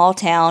in a small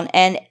town,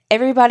 and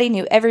everybody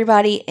knew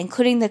everybody,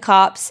 including the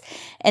cops,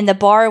 and the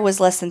bar was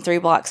less than 3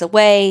 blocks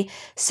away,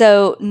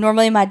 so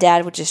normally my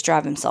dad would just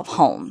drive himself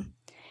home.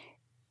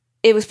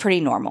 It was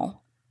pretty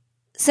normal.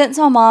 Since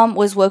my mom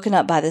was woken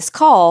up by this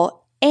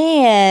call,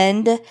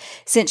 and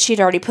since she'd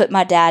already put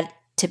my dad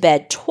to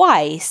bed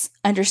twice,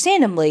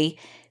 understandably,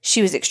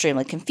 she was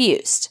extremely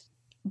confused.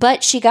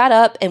 But she got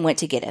up and went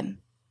to get him.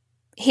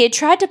 He had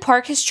tried to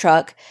park his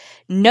truck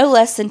no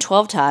less than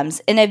 12 times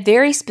in a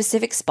very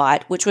specific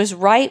spot, which was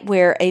right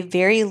where a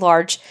very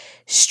large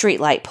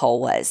streetlight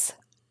pole was.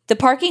 The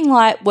parking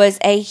lot was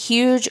a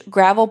huge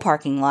gravel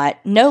parking lot,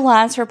 no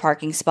lines for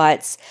parking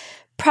spots,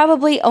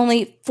 probably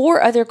only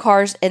 4 other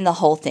cars in the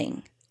whole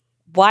thing.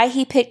 Why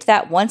he picked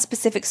that one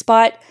specific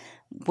spot,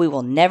 we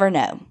will never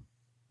know.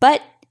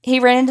 But he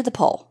ran into the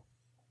pole.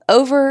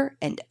 Over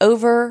and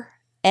over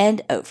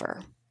and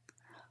over.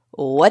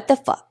 What the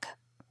fuck?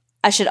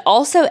 I should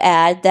also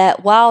add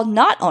that while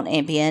not on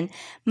Ambien,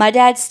 my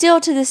dad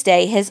still to this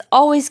day has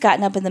always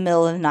gotten up in the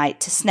middle of the night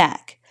to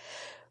snack.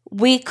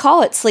 We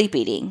call it sleep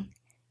eating.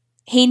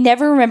 He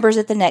never remembers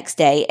it the next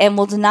day and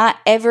will deny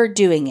ever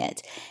doing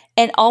it,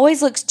 and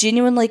always looks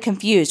genuinely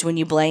confused when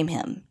you blame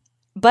him.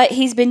 But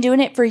he's been doing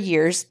it for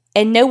years,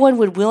 and no one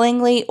would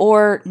willingly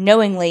or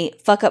knowingly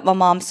fuck up my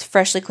mom's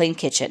freshly cleaned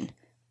kitchen.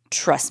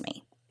 Trust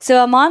me. So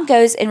my mom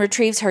goes and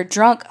retrieves her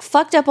drunk,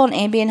 fucked up on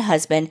Ambien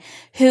husband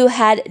who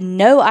had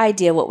no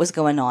idea what was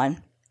going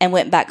on and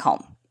went back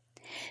home.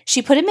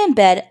 She put him in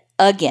bed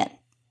again,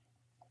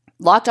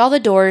 locked all the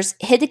doors,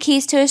 hid the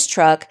keys to his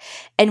truck,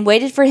 and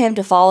waited for him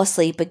to fall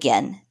asleep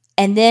again.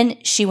 And then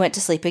she went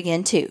to sleep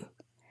again too.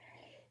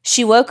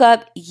 She woke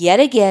up yet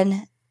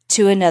again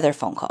to another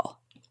phone call.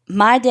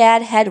 My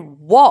dad had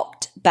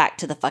walked back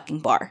to the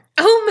fucking bar.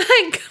 Oh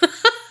my God.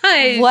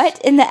 gosh. What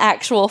in the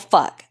actual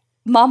fuck?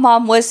 My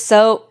mom was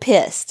so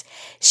pissed.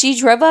 She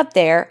drove up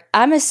there,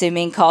 I'm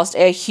assuming caused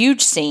a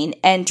huge scene,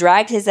 and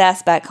dragged his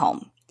ass back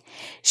home.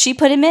 She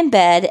put him in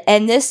bed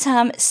and this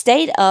time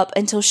stayed up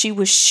until she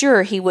was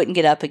sure he wouldn't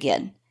get up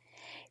again.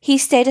 He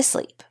stayed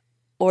asleep,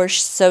 or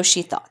so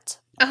she thought.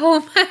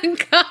 Oh my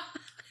God.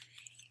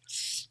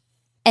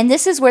 And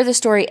this is where the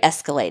story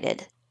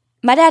escalated.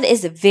 My dad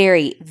is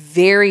very,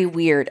 very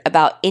weird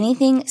about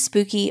anything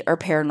spooky or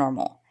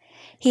paranormal.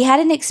 He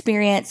had an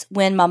experience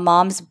when my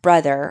mom's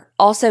brother,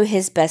 also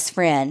his best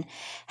friend,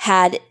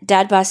 had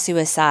died by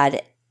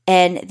suicide,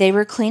 and they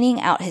were cleaning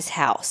out his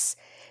house.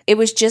 It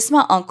was just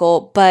my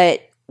uncle,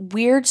 but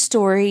weird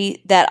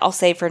story that I'll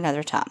save for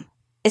another time,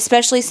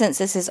 especially since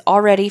this is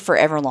already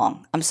forever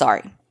long. I'm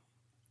sorry.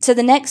 So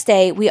the next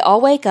day, we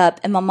all wake up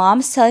and my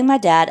mom's telling my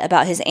dad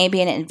about his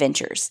ambient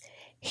adventures.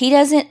 He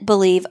doesn't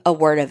believe a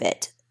word of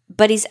it,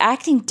 but he's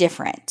acting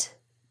different,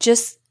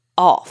 just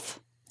off.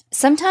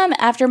 Sometime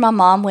after my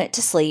mom went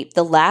to sleep,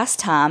 the last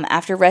time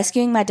after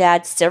rescuing my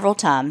dad several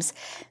times,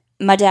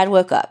 my dad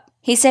woke up.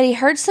 He said he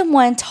heard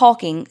someone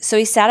talking, so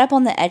he sat up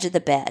on the edge of the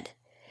bed.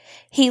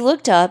 He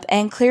looked up,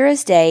 and clear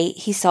as day,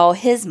 he saw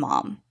his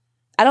mom.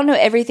 I don't know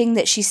everything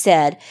that she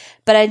said,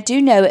 but I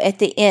do know at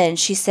the end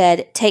she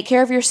said, "Take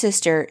care of your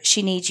sister.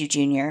 She needs you,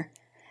 Junior."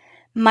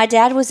 My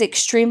dad was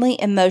extremely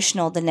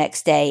emotional the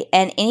next day,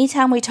 and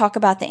anytime we talk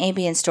about the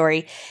ambient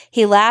story,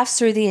 he laughs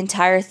through the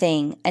entire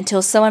thing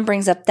until someone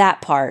brings up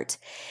that part.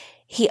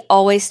 He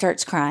always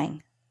starts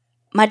crying.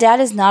 My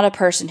dad is not a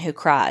person who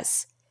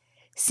cries.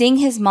 Seeing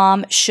his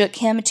mom shook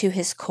him to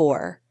his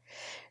core.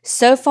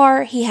 So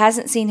far, he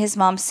hasn't seen his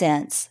mom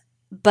since,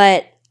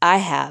 but I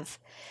have.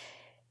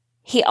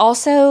 He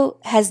also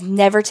has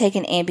never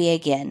taken Ambien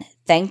again.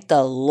 Thank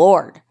the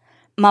Lord.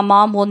 My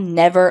mom will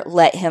never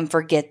let him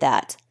forget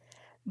that.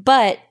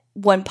 But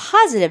one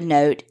positive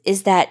note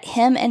is that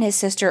him and his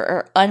sister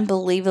are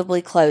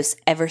unbelievably close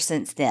ever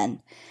since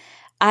then.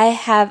 I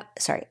had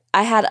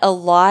a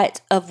lot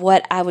of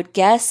what I would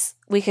guess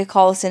we could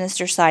call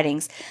sinister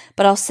sightings,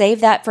 but I'll save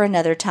that for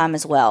another time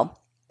as well.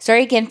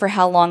 Sorry again for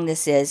how long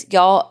this is.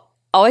 Y'all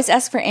always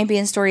ask for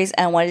ambient stories,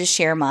 and I wanted to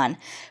share mine.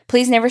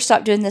 Please never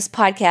stop doing this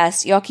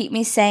podcast. Y'all keep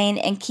me sane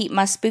and keep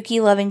my spooky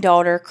loving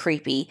daughter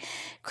creepy.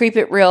 Creep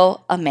it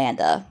real,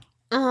 Amanda.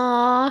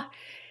 Aw.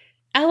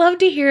 I love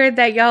to hear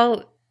that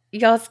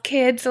y'all's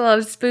kids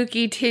love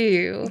spooky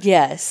too.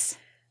 Yes.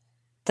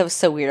 That was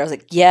so weird. I was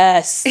like,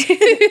 yes.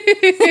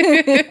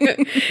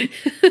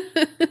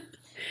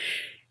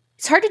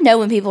 It's hard to know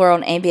when people are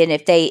on Ambien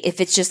if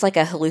it's just like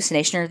a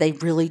hallucination or they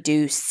really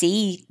do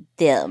see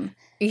them.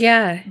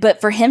 Yeah.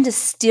 But for him to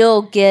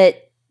still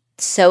get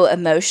so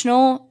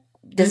emotional,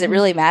 does it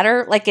really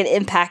matter? Like it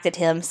impacted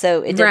him,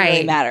 so it didn't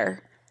really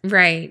matter.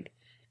 Right.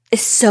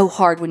 It's so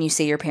hard when you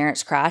see your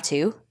parents cry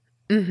too.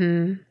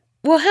 Mm-hmm.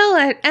 Well,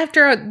 hell,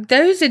 after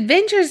those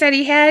adventures that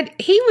he had,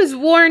 he was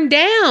worn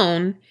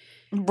down.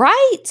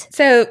 Right.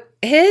 So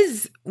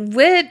his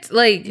wit,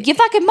 like... Your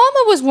fucking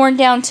mama was worn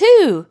down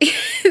too.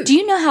 Do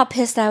you know how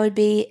pissed I would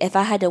be if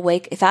I had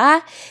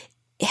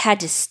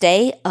to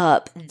stay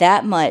up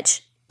that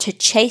much to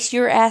chase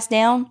your ass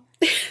down?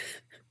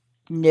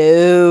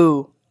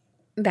 No.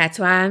 That's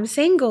why I'm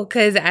single,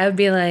 because I would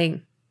be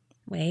like,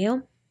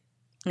 well...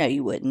 No,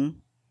 you wouldn't.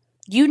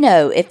 You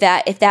know, if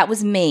that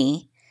was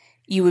me...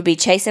 You would be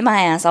chasing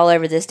my ass all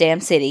over this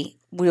damn city,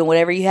 doing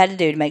whatever you had to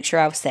do to make sure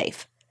I was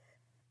safe.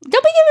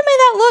 Don't be giving me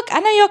that look. I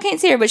know y'all can't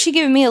see her, but she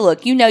giving me a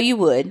look. You know you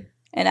would.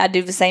 And I'd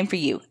do the same for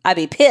you. I'd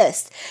be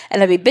pissed,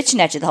 and I'd be bitching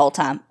at you the whole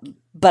time.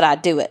 But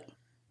I'd do it.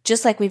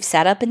 Just like we've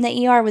sat up in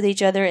the ER with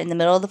each other in the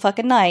middle of the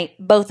fucking night,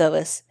 both of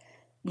us.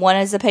 One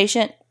is a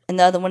patient, and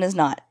the other one is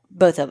not.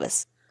 Both of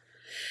us.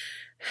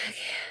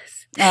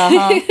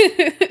 I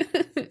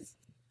guess.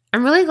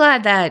 I'm really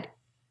glad that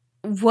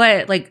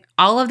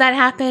all of that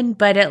happened,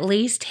 but at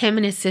least him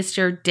and his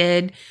sister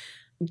did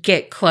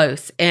get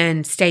close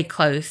and stay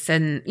close.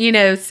 And,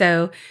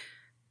 so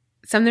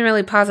something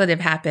really positive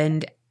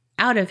happened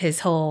out of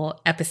his whole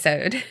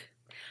episode.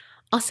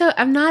 Also,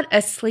 I'm not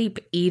a sleep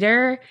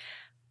eater,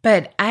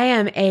 but I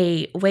am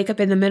a wake up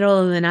in the middle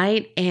of the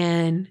night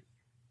and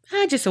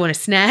I just want a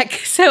snack.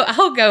 So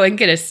I'll go and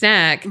get a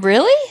snack.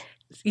 Really?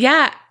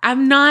 Yeah,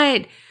 I'm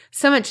not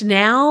so much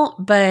now,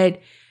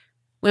 but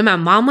when my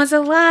mom was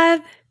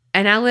alive,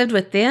 and I lived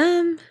with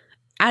them,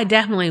 I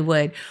definitely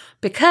would.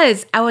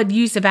 Because I would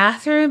use the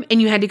bathroom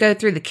and you had to go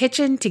through the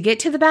kitchen to get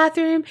to the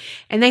bathroom.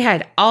 And they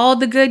had all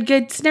the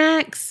good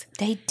snacks.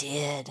 They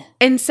did.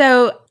 And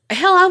so,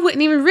 hell, I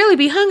wouldn't even really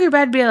be hungry, but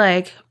I'd be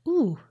like,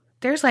 ooh,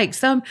 there's like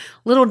some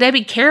Little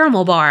Debbie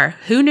caramel bar.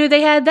 Who knew they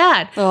had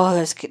that?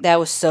 Oh, that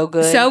was so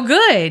good. So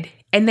good.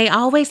 And they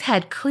always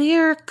had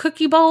clear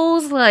cookie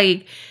bowls.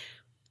 Like,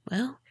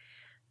 well,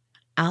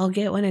 I'll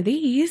get one of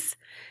these.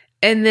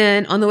 And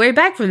then on the way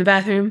back from the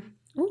bathroom,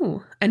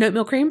 ooh, an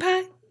oatmeal cream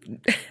pie?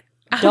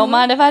 Don't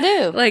mind if I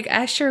do. Like,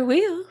 I sure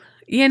will.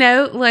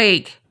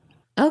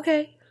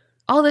 Okay.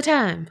 All the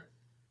time.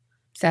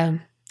 So,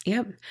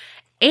 yep.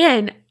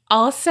 And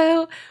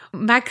also,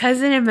 my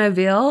cousin in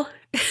Mobile,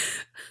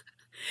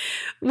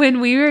 when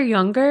we were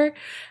younger,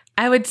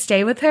 I would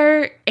stay with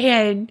her,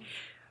 and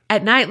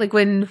at night, like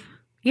when,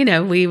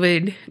 we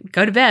would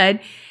go to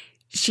bed,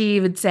 she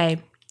would say,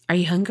 "Are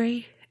you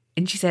hungry?"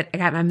 And she said, "I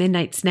got my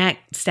midnight snack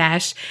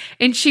stash."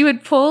 And she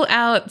would pull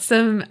out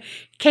some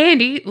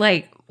candy,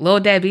 like Little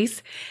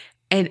Debbie's.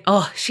 And,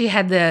 she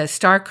had the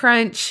Star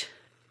Crunch.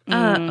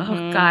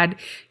 Oh, God.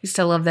 Used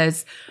to love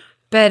those.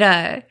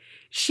 But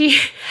she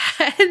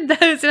had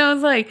those, and I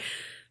was like,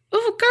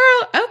 "Oh,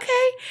 girl,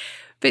 okay."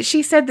 But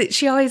she said that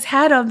she always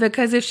had them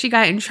because if she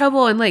got in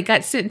trouble and, like,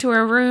 got sent to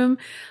her room,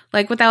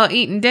 like, without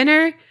eating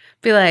dinner,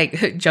 be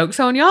like, "Joke's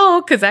on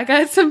y'all because I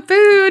got some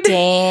food."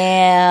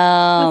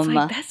 Damn. I was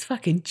like, that's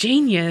fucking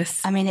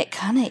genius. I mean, it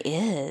kind of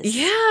is.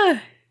 Yeah.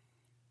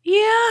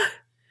 Yeah.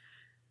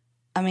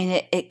 I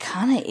mean, it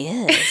kind of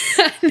is.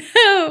 I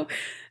know.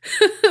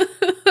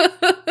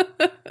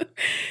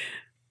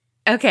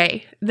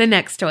 Okay, the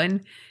next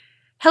one.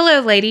 Hello,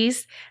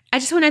 ladies. I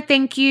just want to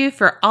thank you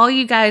for all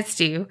you guys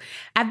do.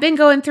 I've been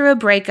going through a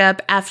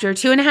breakup after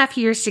 2.5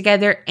 years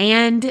together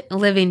and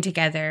living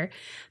together.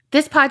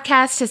 This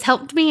podcast has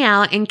helped me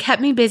out and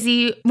kept me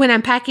busy when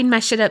I'm packing my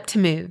shit up to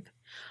move.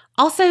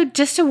 Also,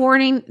 just a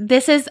warning,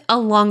 this is a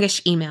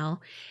longish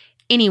email.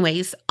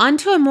 Anyways, on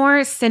to a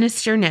more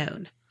sinister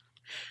note.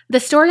 The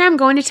story I'm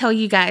going to tell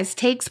you guys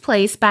takes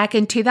place back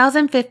in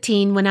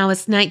 2015 when I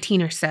was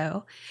 19 or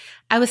so.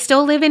 I was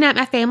still living at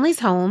my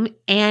family's home,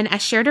 and I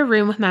shared a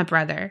room with my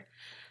brother.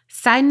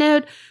 Side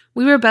note,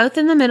 we were both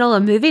in the middle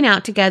of moving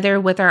out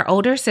together with our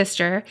older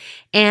sister,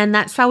 and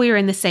that's why we were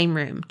in the same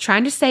room,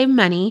 trying to save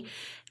money.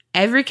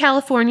 Every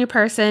California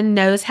person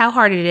knows how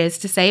hard it is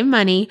to save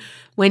money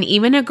when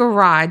even a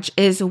garage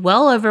is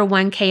well over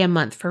 $1,000 a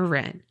month for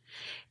rent.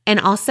 And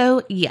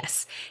also,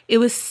 yes, it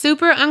was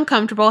super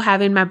uncomfortable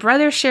having my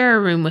brother share a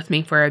room with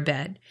me for a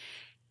bed.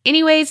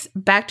 Anyways,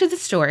 back to the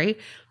story.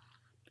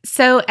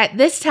 So at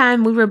this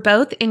time, we were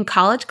both in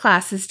college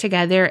classes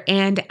together,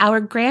 and our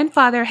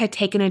grandfather had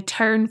taken a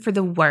turn for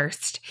the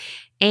worst,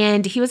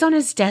 and he was on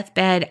his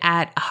deathbed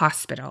at a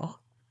hospital.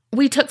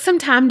 We took some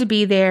time to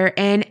be there,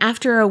 and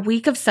after a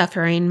week of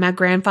suffering, my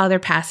grandfather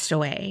passed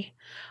away.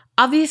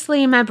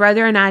 Obviously, my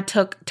brother and I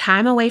took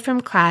time away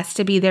from class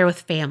to be there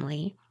with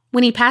family.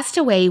 When he passed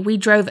away, we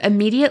drove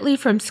immediately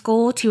from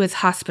school to his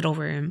hospital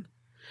room.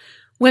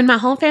 When my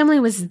whole family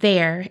was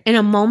there, in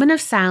a moment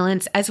of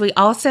silence as we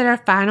all said our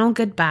final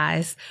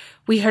goodbyes,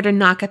 we heard a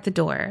knock at the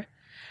door.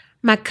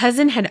 My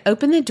cousin had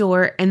opened the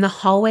door and the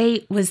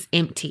hallway was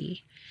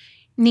empty.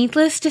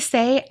 Needless to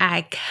say,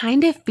 I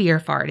kind of fear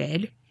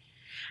farted.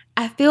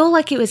 I feel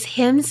like it was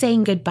him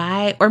saying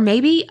goodbye, or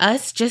maybe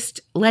us just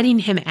letting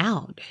him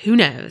out. Who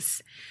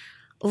knows?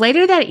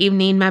 Later that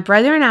evening, my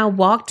brother and I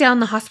walked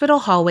down the hospital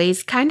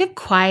hallways, kind of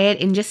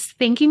quiet and just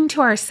thinking to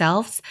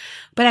ourselves,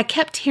 but I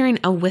kept hearing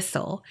a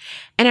whistle.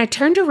 And I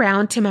turned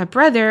around to my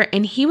brother,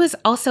 and he was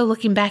also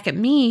looking back at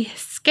me,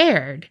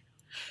 scared.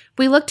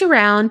 We looked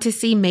around to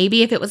see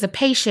maybe if it was a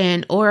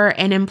patient or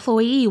an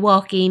employee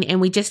walking,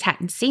 and we just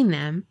hadn't seen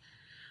them.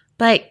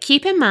 But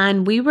keep in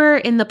mind, we were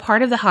in the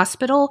part of the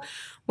hospital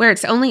where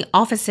it's only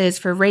offices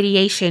for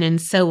radiation and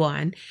so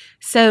on,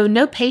 so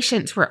no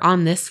patients were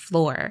on this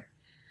floor.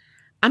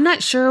 I'm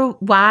not sure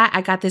why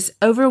I got this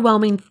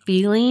overwhelming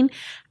feeling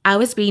I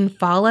was being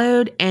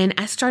followed, and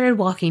I started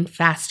walking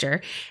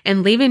faster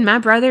and leaving my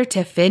brother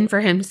to fend for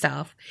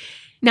himself.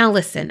 Now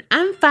listen,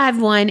 I'm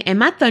 5'1", and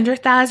my thunder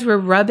thighs were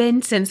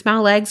rubbing since my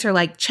legs are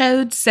like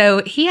chodes,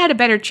 so he had a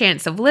better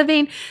chance of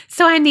living,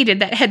 so I needed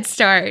that head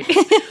start.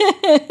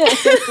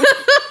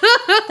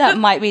 That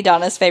might be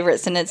Donna's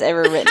favorite sentence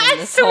ever written in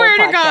this whole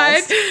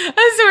podcast.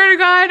 I swear to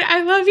God,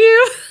 I love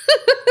you.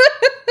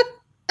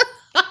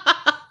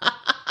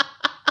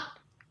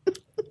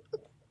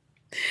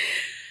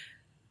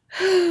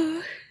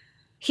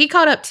 He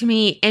caught up to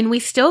me, and we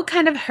still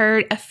kind of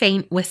heard a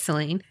faint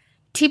whistling.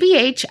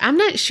 TBH, I'm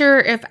not sure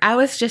if I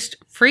was just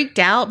freaked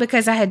out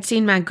because I had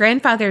seen my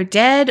grandfather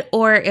dead,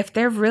 or if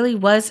there really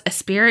was a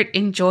spirit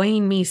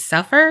enjoying me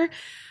suffer,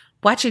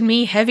 watching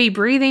me heavy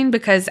breathing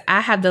because I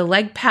have the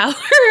leg power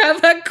of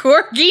a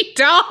corgi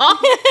dog.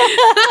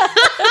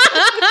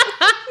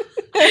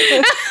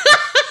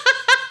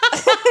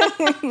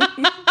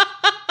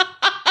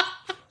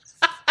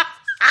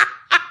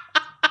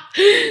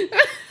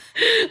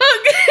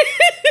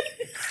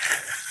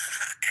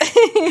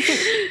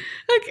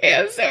 Okay,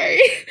 I'm sorry.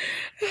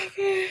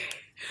 Okay.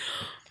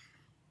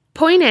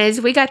 Point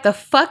is, we got the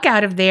fuck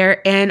out of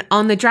there, and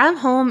on the drive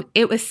home,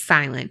 it was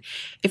silent.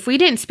 If we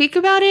didn't speak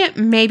about it,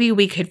 maybe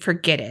we could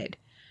forget it.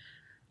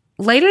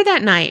 Later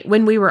that night,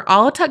 when we were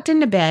all tucked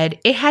into bed,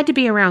 it had to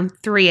be around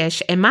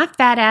 3-ish, and my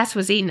fat ass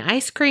was eating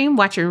ice cream,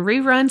 watching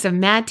reruns of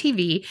Mad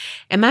TV,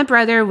 and my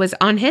brother was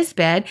on his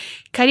bed,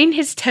 cutting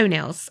his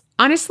toenails.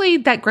 Honestly,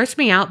 that grossed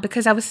me out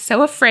because I was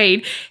so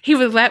afraid he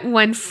would let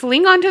one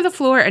fling onto the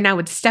floor and I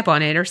would step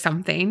on it or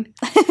something.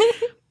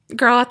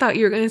 Girl, I thought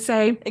you were going to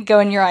say... Go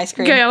in your ice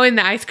cream. Go in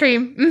the ice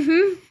cream.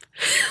 Mm-hmm.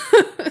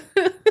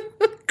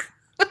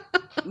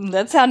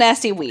 That's how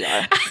nasty we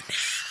are.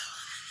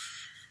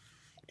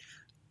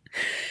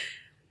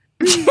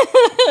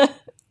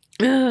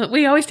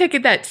 We always take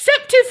it that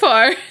step too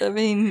far. I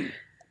mean,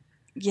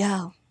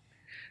 yeah.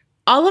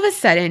 All of a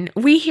sudden,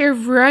 we hear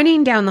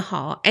running down the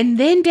hall and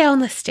then down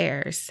the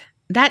stairs.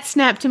 That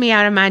snapped me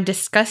out of my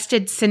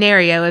disgusted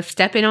scenario of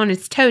stepping on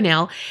his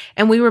toenail,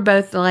 and we were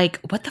both like,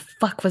 what the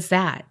fuck was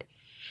that?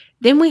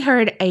 Then we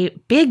heard a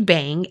big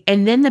bang,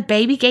 and then the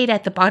baby gate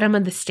at the bottom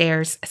of the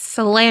stairs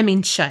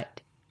slamming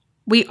shut.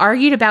 We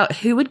argued about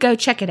who would go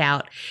check it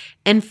out,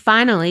 and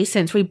finally,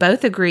 since we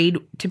both agreed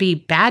to be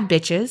bad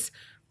bitches,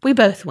 we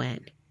both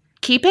went.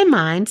 Keep in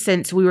mind,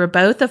 since we were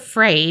both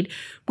afraid,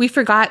 we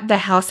forgot the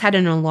house had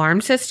an alarm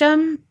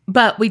system,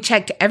 but we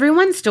checked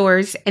everyone's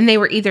doors and they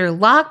were either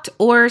locked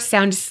or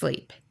sound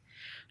asleep.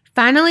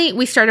 Finally,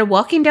 we started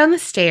walking down the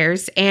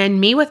stairs and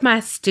me with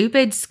my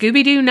stupid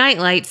Scooby-Doo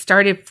nightlight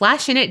started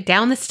flashing it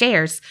down the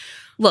stairs.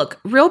 Look,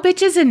 real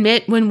bitches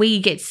admit when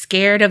we get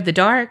scared of the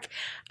dark.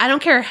 I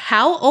don't care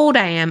how old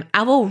I am,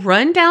 I will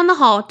run down the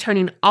hall,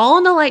 turning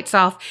all the lights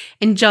off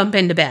and jump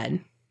into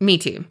bed. Me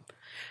too.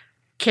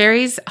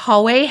 Carrie's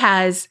hallway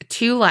has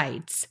 2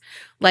 lights,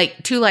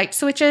 like 2 light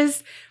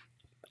switches.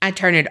 I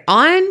turn it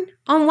on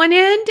one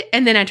end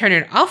and then I turn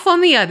it off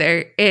on the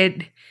other.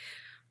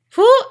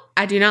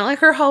 I do not like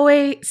her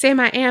hallway.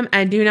 Sam,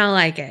 I do not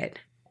like it.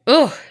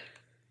 Ugh.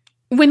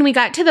 When we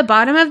got to the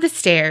bottom of the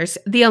stairs,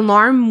 the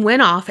alarm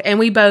went off and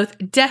we both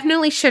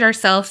definitely shit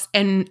ourselves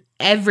and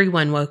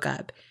everyone woke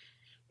up.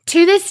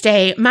 To this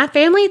day, my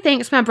family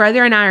thinks my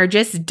brother and I are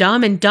just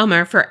dumb and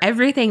dumber for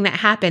everything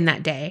that happened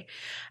that day.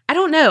 I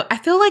don't know. I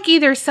feel like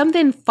either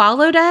something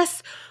followed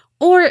us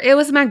or it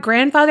was my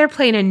grandfather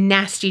playing a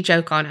nasty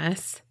joke on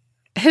us.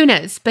 Who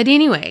knows? But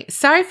anyway,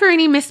 sorry for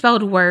any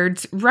misspelled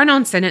words,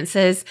 run-on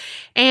sentences,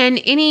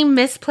 and any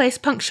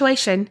misplaced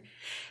punctuation.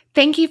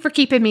 Thank you for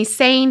keeping me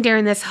sane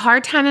during this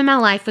hard time in my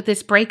life with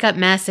this breakup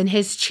mess and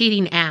his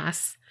cheating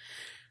ass.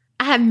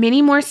 I have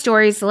many more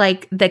stories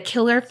like the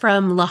killer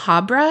from La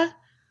Habra.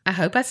 I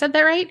hope I said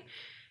that right.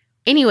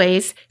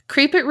 Anyways,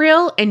 keep it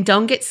real and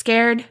don't get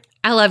scared.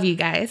 I love you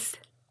guys.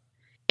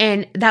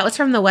 And that was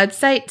from the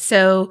website,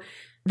 so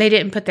they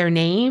didn't put their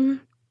name.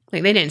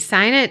 Like, they didn't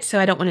sign it, so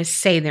I don't want to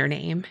say their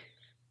name.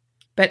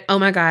 But, oh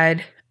my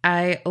God,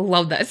 I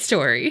love that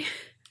story.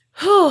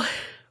 Whew.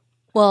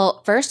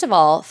 Well, first of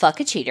all, fuck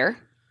a cheater.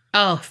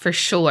 Oh, for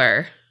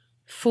sure.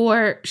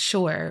 For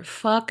sure.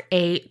 Fuck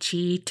a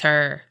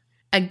cheater.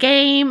 A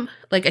game,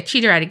 like a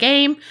cheater at a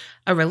game,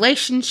 a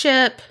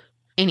relationship,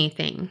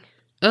 anything.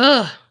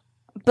 Ugh.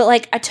 But,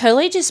 like, I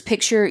totally just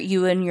picture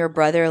you and your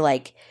brother,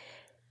 like,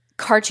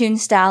 cartoon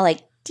style, like,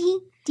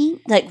 ding,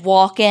 ding, like,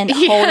 walking,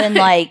 holding,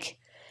 like,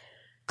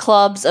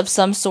 clubs of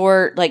some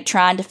sort, like,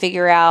 trying to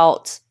figure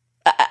out,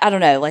 I don't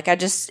know, like, I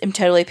just am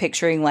totally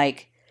picturing,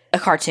 like, a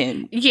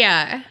cartoon.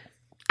 Yeah.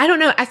 I don't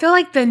know. I feel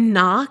like the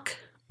knock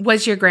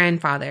was your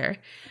grandfather,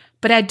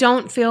 but I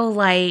don't feel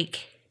like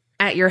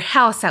at your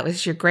house that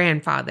was your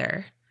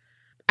grandfather.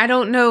 I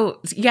don't know.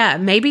 Yeah,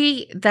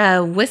 maybe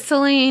the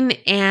whistling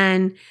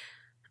and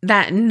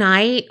that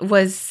night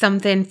was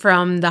something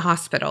from the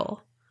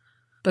hospital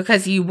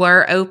because you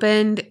were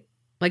opened,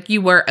 like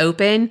you were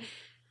open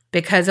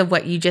because of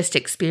what you just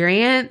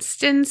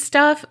experienced and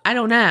stuff. I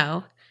don't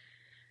know.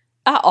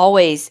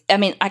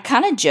 I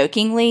kind of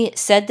jokingly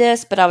said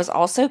this, but I was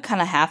also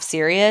kind of half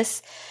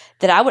serious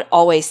that I would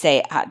always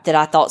say that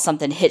I thought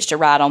something hitched a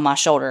ride on my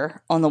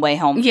shoulder on the way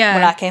home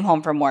when I came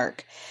home from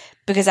work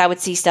because I would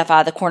see stuff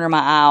out of the corner of my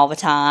eye all the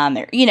time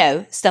or, you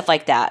know, stuff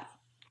like that.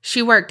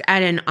 She worked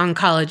at an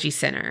oncology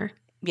center.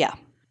 Yeah.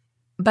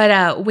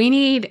 But we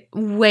need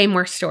way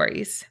more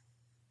stories.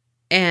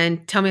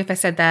 And tell me if I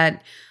said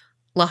that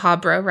La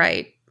Habra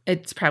right.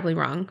 It's probably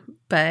wrong,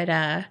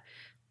 but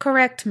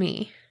correct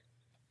me.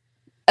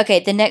 Okay,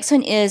 the next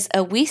one is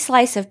a wee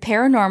slice of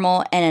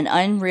paranormal and an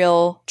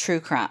unreal true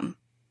crime.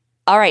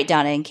 All right,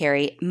 Donna and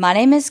Carrie, my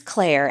name is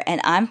Claire, and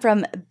I'm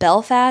from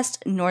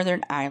Belfast,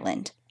 Northern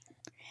Ireland.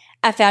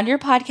 I found your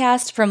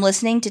podcast from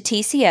listening to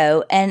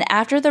TCO, and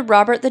after the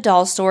Robert the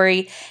Doll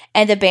story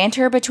and the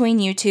banter between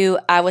you two,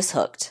 I was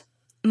hooked.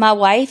 My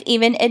wife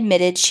even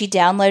admitted she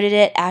downloaded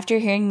it after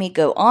hearing me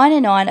go on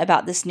and on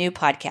about this new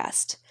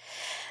podcast.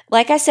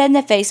 Like I said in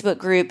the Facebook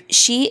group,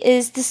 she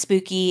is the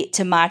spooky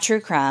to my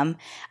true crime.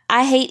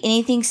 I hate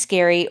anything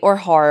scary or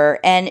horror,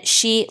 and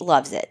she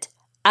loves it.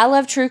 I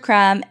love true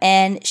crime,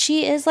 and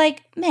she is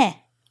like, meh.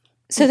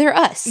 So they're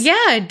us.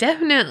 Yeah,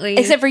 definitely.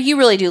 Except for you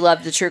really do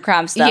love the true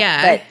crime stuff.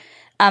 Yeah. But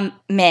I'm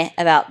meh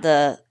about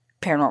the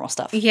paranormal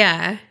stuff.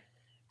 Yeah.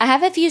 I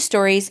have a few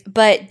stories,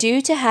 but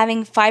due to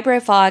having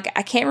fibro fog,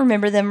 I can't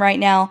remember them right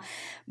now.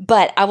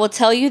 But I will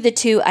tell you the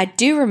two I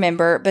do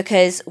remember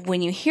because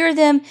when you hear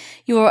them,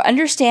 you will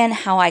understand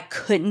how I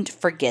couldn't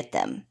forget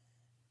them.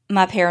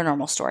 My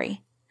paranormal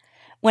story.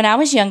 When I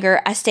was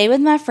younger, I stayed with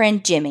my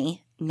friend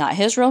Jimmy, not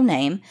his real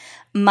name.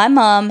 My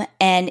mom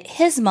and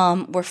his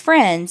mom were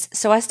friends,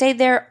 so I stayed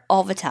there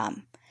all the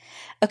time.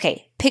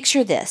 Okay,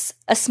 picture this.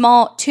 A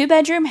small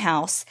 2-bedroom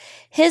house,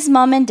 his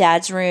mom and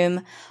dad's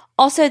room.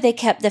 Also, they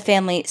kept the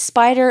family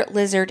spider,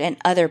 lizard, and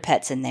other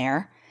pets in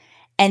there.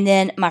 And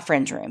then my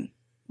friend's room.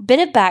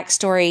 Bit of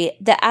backstory,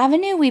 the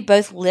avenue we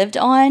both lived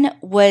on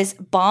was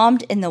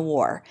bombed in the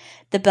war,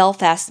 the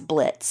Belfast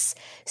Blitz.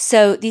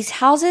 So these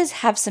houses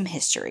have some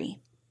history.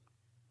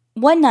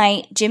 One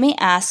night, Jimmy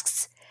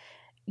asks,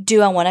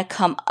 do I want to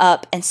come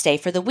up and stay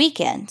for the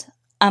weekend?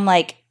 I'm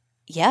like,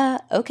 yeah,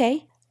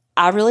 okay.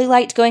 I really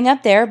liked going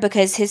up there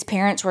because his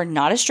parents were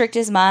not as strict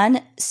as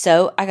mine,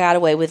 so I got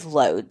away with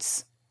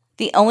loads.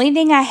 The only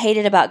thing I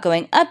hated about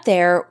going up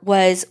there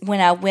was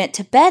when I went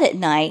to bed at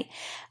night,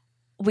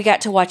 we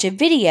got to watch a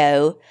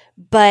video,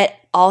 but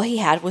all he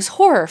had was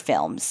horror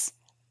films.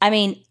 I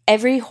mean,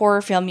 every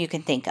horror film you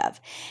can think of.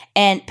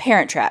 And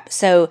Parent Trap.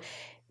 So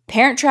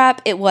Parent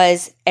Trap it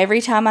was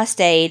every time I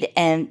stayed,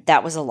 and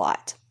that was a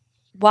lot.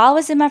 While I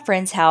was in my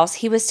friend's house,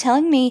 he was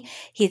telling me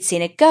he had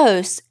seen a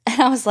ghost, and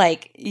I was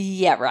like,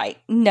 yeah, right.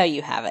 No,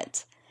 you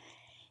haven't.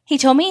 He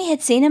told me he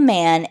had seen a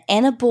man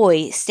and a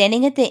boy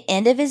standing at the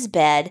end of his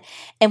bed,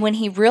 and when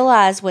he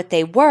realized what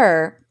they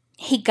were,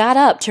 he got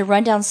up to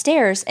run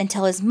downstairs and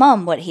tell his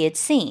mom what he had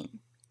seen.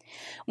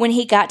 When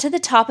he got to the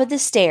top of the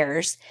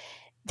stairs,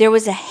 there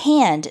was a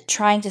hand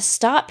trying to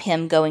stop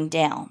him going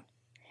down.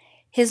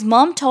 His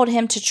mom told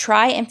him to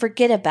try and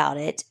forget about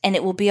it, and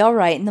it will be all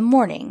right in the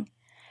morning.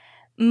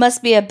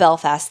 Must be a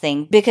Belfast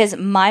thing, because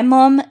my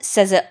mom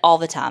says it all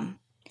the time.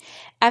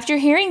 After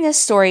hearing this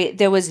story,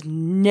 there was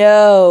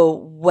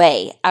no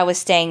way I was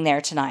staying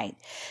there tonight.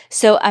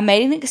 So I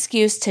made an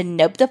excuse to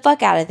nope the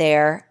fuck out of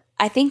there.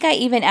 I think I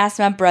even asked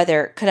my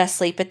brother, could I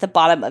sleep at the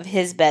bottom of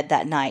his bed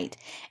that night?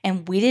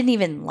 And we didn't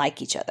even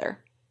like each other.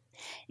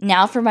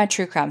 Now for my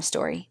true crime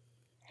story.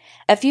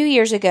 A few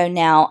years ago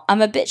now,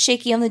 I'm a bit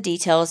shaky on the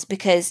details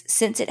because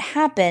since it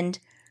happened,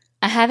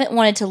 I haven't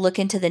wanted to look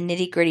into the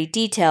nitty-gritty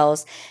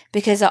details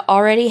because I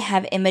already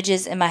have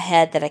images in my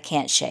head that I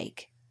can't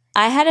shake.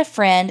 I had a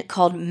friend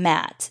called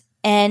Matt,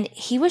 and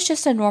he was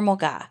just a normal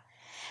guy.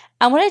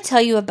 I want to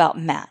tell you about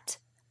Matt.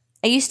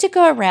 I used to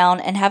go around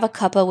and have a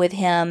cuppa with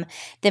him,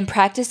 then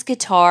practice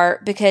guitar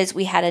because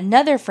we had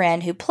another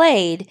friend who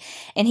played,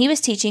 and he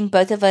was teaching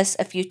both of us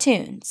a few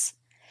tunes.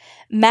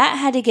 Matt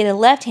had to get a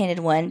left-handed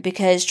one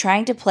because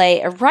trying to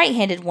play a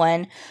right-handed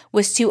one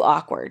was too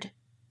awkward.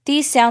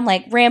 These sound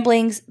like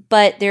ramblings,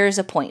 but there is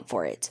a point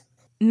for it.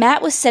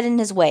 Matt was set in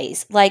his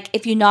ways, like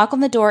if you knock on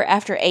the door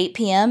after 8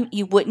 p.m.,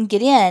 you wouldn't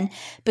get in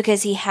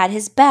because he had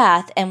his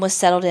bath and was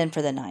settled in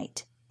for the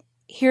night.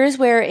 Here's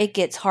where it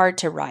gets hard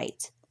to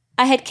write.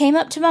 I had came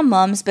up to my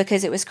mom's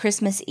because it was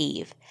Christmas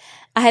Eve.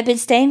 I had been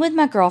staying with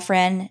my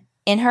girlfriend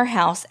in her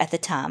house at the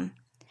time.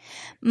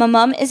 My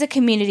mom is a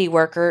community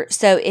worker,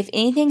 so if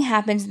anything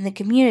happens in the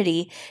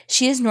community,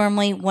 she is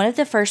normally one of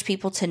the first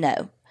people to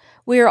know.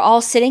 We are all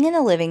sitting in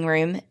the living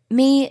room,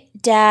 me,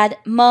 dad,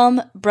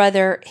 mom,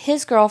 brother,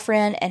 his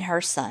girlfriend, and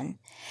her son.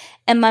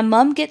 And my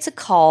mom gets a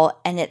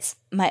call, and it's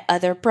my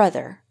other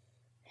brother.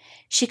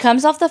 She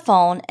comes off the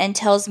phone and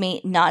tells me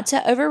not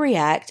to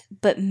overreact,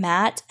 but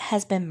Matt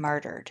has been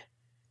murdered.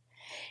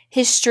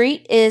 His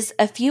street is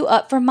a few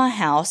up from my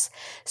house,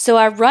 so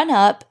I run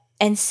up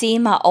and see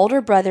my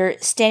older brother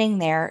standing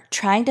there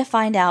trying to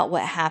find out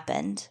what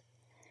happened.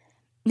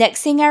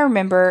 Next thing I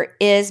remember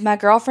is my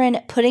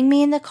girlfriend putting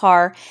me in the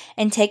car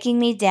and taking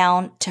me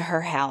down to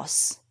her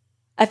house.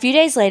 A few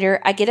days later,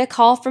 I get a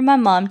call from my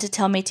mom to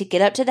tell me to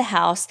get up to the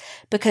house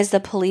because the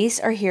police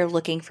are here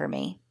looking for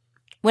me.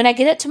 When I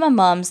get up to my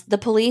mom's, the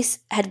police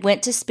had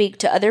went to speak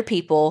to other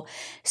people,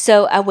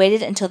 so I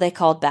waited until they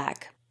called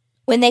back.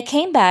 When they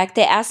came back,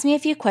 they asked me a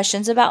few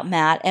questions about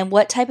Matt and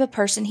what type of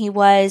person he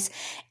was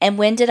and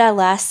when did I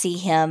last see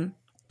him.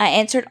 I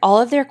answered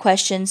all of their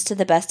questions to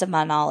the best of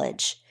my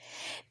knowledge.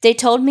 They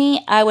told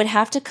me I would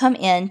have to come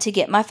in to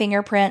get my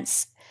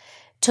fingerprints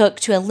took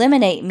to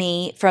eliminate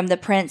me from the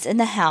prints in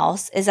the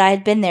house as I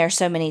had been there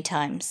so many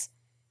times.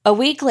 A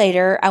week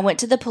later, I went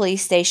to the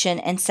police station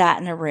and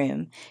sat in a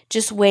room,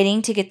 just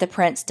waiting to get the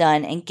prints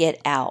done and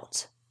get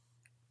out.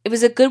 It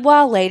was a good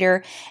while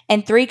later,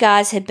 and 3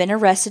 guys had been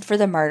arrested for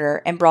the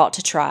murder and brought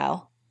to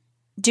trial.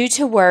 Due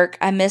to work,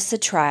 I missed the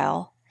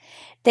trial.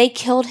 They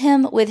killed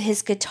him with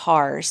his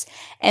guitars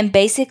and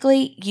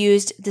basically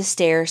used the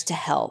stairs to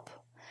help.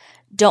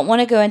 Don't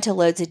want to go into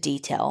loads of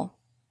detail.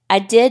 I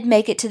did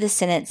make it to the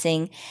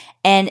sentencing,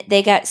 and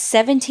they got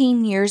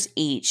 17 years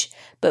each,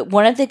 but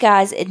one of the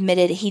guys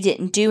admitted he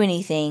didn't do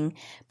anything,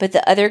 but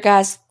the other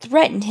guys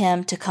threatened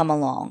him to come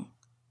along.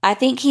 I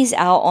think he's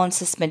out on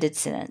suspended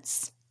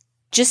sentence.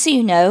 Just so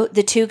you know,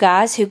 the 2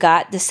 guys who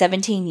got the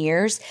 17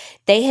 years,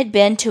 they had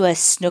been to a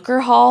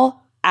snooker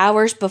hall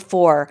hours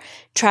before,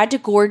 tried to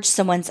gorge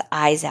someone's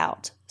eyes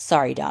out.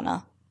 Sorry,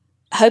 Donna.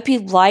 Hope you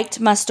liked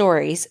my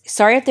stories.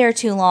 Sorry if they were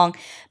too long,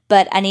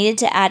 but I needed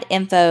to add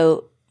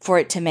info for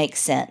it to make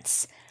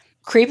sense.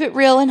 Creep it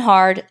real and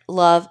hard.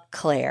 Love,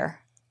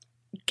 Claire.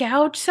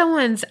 Gouge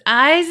someone's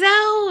eyes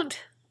out?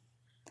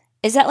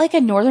 Is that like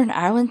a Northern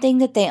Ireland thing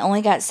that they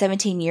only got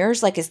 17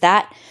 years? Like, is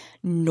that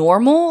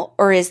normal,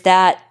 or is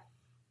that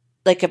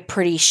like a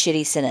pretty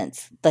shitty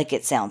sentence, like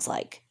it sounds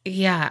like?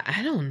 Yeah,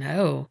 I don't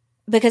know.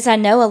 Because I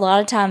know a lot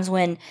of times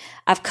when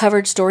I've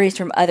covered stories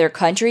from other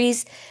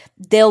countries,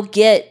 they'll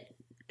get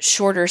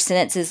shorter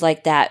sentences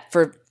like that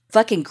for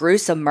fucking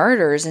gruesome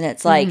murders. And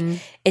it's like,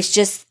 it's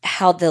just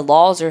how the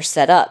laws are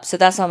set up. So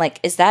that's why I'm like,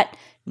 is that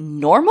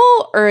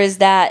normal? Or is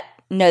that,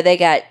 no, they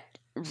got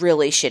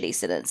really shitty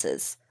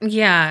sentences?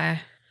 Yeah.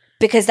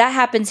 Because that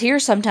happens here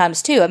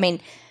sometimes too. I mean,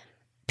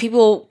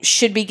 people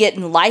should be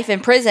getting life in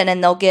prison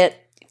and they'll get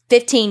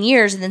 15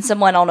 years, and then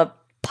someone on a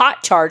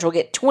pot charge will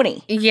get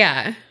 20.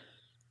 Yeah.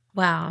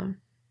 Wow.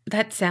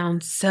 That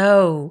sounds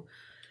so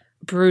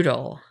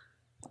brutal.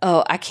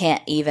 Oh, I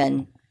can't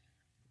even.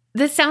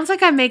 This sounds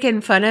like I'm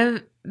making fun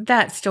of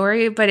that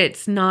story, but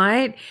it's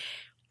not.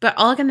 But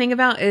all I can think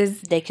about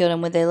is... They killed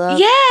him with their love?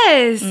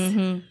 Yes!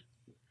 Mm-hmm.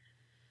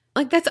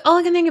 Like, that's all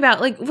I can think about.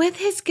 Like, with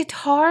his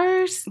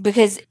guitars.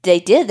 Because they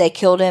did. They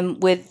killed him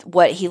with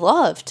what he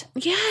loved.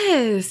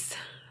 Yes.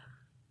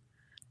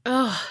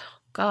 Oh,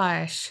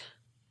 gosh.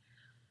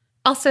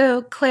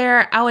 Also,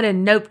 Claire, I would have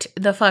noped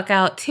the fuck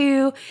out,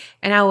 too.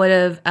 And I would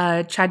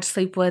have tried to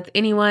sleep with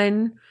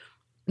anyone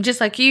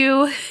just like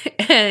you.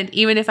 And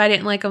even if I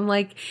didn't like them,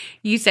 like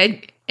you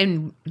said,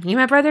 and me and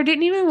my brother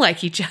didn't even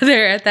like each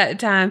other at that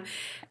time.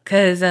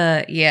 Because,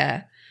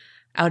 yeah,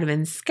 I would have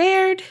been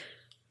scared.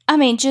 I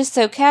mean, just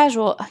so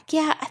casual.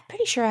 Yeah, I'm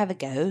pretty sure I have a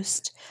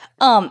ghost.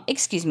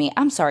 Excuse me.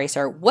 I'm sorry,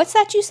 sir. What's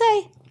that you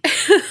say?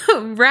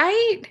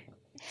 Right?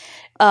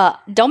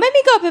 Don't make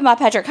me go up in my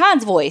Patrick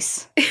Hines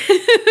voice.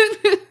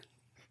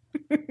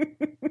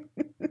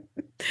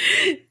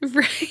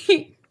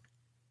 Right.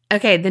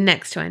 Okay, the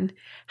next one.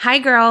 Hi,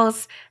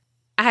 girls.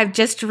 I have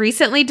just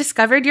recently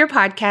discovered your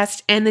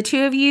podcast, and the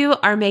two of you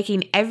are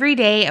making every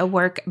day at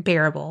work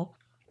bearable.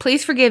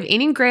 Please forgive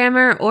any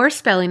grammar or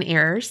spelling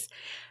errors.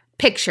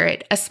 Picture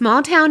it, a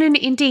small town in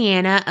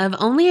Indiana of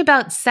only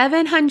about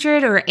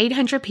 700 or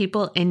 800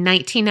 people in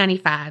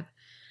 1995.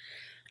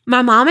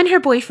 My mom and her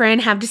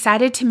boyfriend have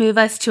decided to move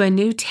us to a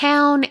new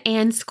town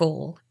and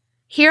school.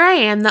 Here I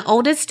am, the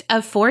oldest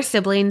of 4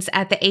 siblings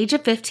at the age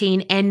of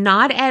 15 and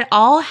not at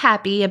all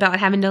happy about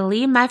having to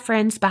leave my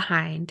friends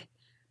behind.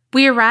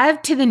 We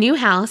arrived to the new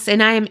house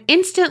and I am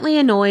instantly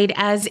annoyed,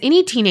 as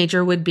any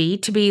teenager would be,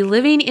 to be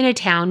living in a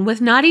town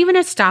with not even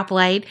a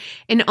stoplight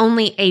and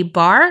only a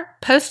bar,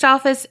 post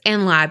office,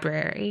 and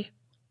library.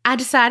 I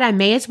decide I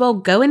may as well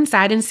go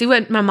inside and see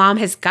what my mom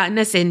has gotten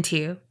us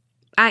into.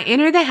 I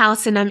enter the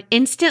house and I'm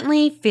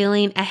instantly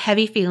feeling a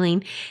heavy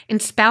feeling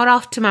and spout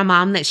off to my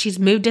mom that she's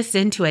moved us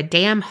into a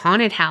damn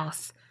haunted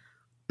house.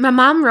 My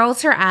mom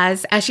rolls her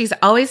eyes, as she's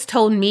always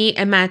told me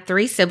and my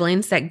 3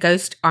 siblings that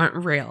ghosts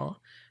aren't real.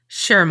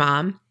 Sure,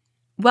 Mom.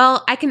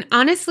 Well, I can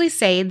honestly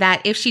say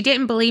that if she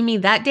didn't believe me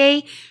that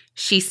day,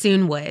 she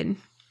soon would.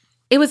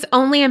 It was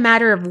only a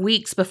matter of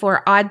weeks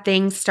before odd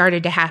things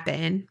started to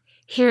happen.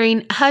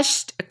 Hearing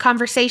hushed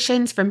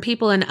conversations from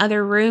people in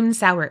other rooms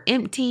that were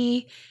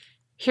empty.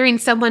 Hearing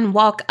someone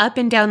walk up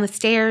and down the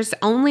stairs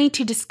only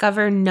to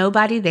discover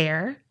nobody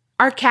there.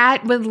 Our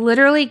cat would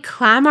literally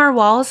climb our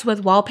walls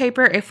with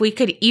wallpaper if we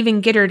could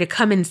even get her to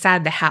come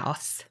inside the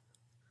house.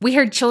 We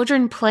heard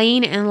children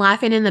playing and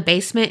laughing in the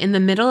basement in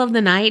the middle of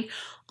the night,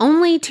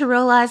 only to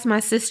realize my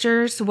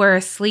sisters were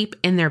asleep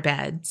in their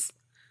beds.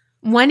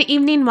 One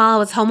evening while I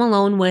was home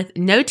alone with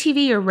no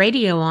TV or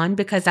radio on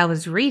because I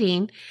was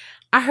reading,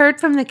 I heard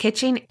from the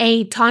kitchen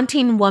a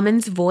taunting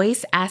woman's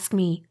voice ask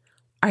me,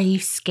 "Are you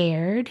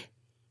scared?"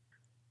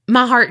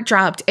 My heart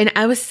dropped and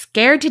I was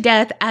scared to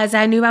death, as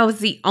I knew I was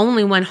the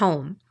only one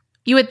home.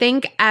 You would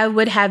think I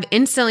would have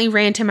instantly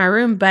ran to my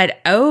room, but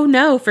oh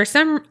no, for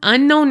some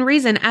unknown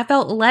reason, I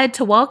felt led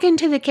to walk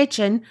into the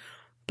kitchen,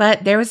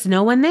 but there was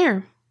no one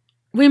there.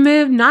 We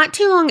moved not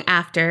too long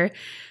after,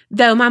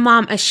 though my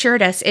mom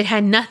assured us it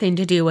had nothing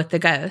to do with the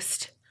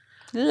ghost.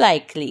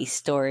 Likely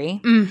story.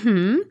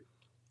 Mm-hmm.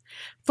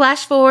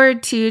 Flash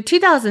forward to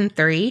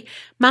 2003,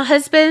 my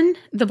husband,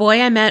 the boy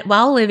I met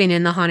while living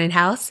in the haunted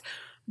house,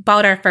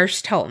 bought our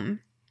first home.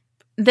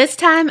 This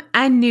time,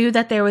 I knew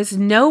that there was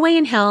no way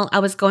in hell I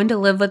was going to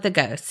live with a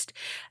ghost,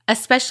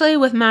 especially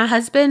with my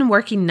husband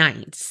working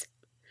nights.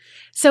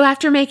 So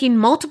after making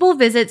multiple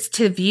visits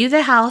to view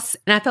the house,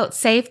 and I felt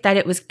safe that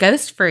it was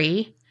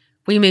ghost-free,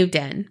 we moved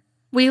in.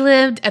 We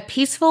lived a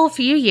peaceful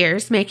few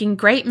years, making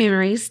great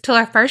memories till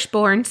our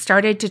firstborn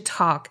started to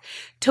talk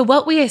to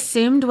what we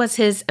assumed was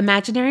his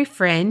imaginary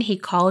friend he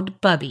called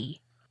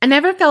Bubby. I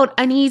never felt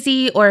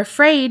uneasy or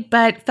afraid,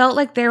 but felt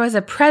like there was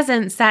a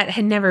presence that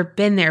had never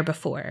been there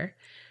before.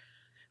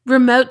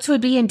 Remotes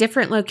would be in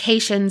different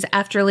locations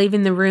after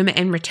leaving the room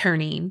and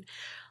returning.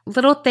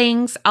 Little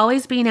things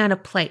always being out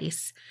of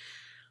place.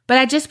 But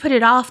I just put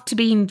it off to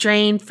being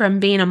drained from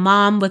being a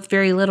mom with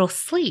very little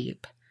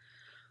sleep.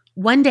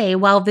 One day,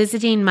 while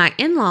visiting my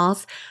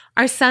in-laws,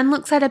 our son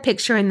looks at a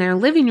picture in their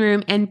living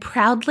room and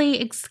proudly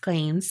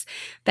exclaims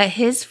that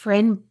his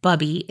friend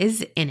Bubby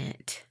is in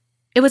it.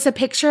 It was a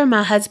picture of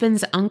my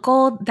husband's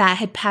uncle that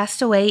had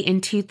passed away in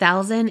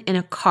 2000 in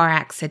a car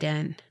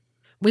accident.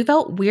 We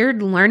felt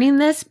weird learning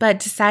this, but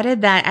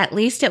decided that at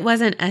least it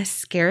wasn't a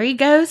scary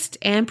ghost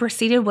and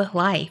proceeded with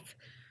life.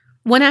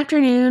 One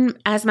afternoon,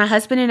 as my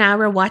husband and I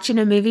were watching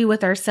a movie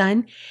with our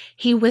son,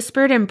 he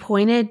whispered and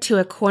pointed to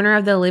a corner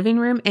of the living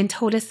room and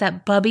told us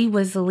that Bubby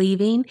was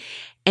leaving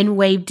and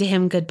waved to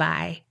him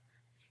goodbye.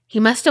 He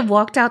must have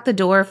walked out the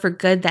door for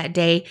good that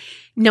day,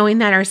 knowing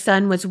that our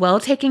son was well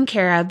taken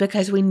care of,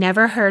 because we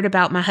never heard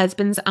about my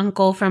husband's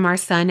uncle from our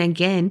son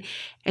again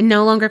and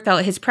no longer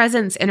felt his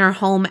presence in our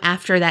home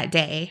after that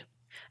day.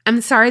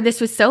 I'm sorry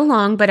this was so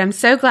long, but I'm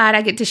so glad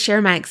I get to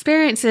share my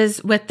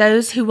experiences with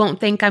those who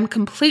won't think I'm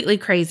completely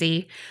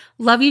crazy.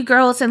 Love you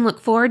girls and look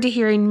forward to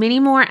hearing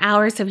many more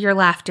hours of your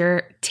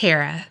laughter,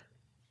 Tara.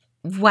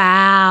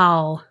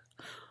 Wow.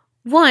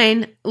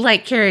 One,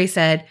 like Carrie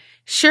said,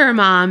 sure,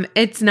 Mom,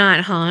 it's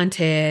not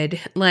haunted.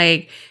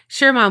 Like,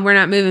 sure, Mom, we're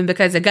not moving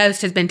because a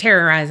ghost has been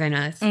terrorizing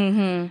us.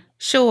 Mm-hmm.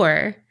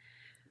 Sure.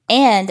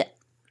 And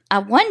I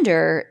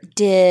wonder,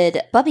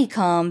 did Bubby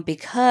come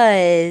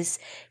because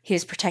he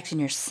was protecting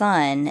your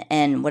son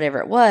and whatever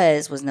it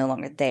was no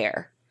longer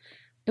there?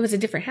 It was a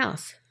different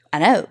house. I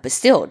know, but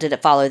still, did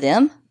it follow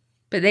them?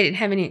 But they didn't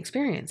have any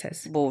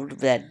experiences. Well,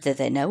 that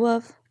they know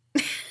of?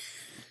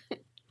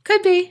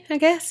 Could be, I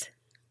guess.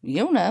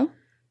 You don't know.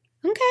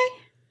 Okay.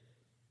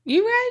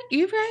 You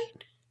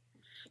right.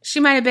 She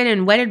might have been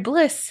in wedded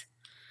bliss.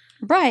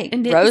 Right.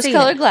 And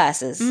rose-colored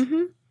glasses.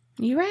 Mm-hmm.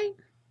 You right.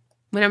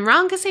 When I'm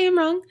wrong, I say I'm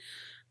wrong.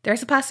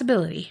 There's a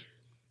possibility.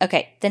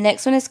 Okay, the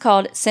next one is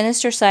called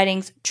Sinister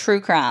Sightings True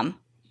Crime.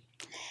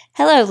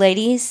 Hello,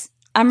 ladies.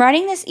 I'm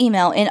writing this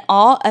email in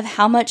awe of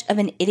how much of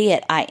an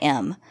idiot I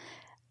am.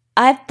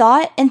 I've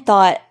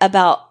thought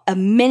about a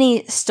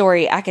mini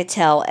story I could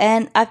tell,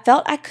 and I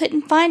felt I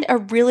couldn't find a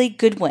really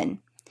good one.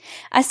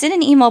 I sent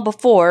an email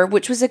before,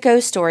 which was a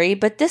ghost story,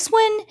 but this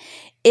one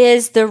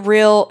is the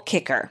real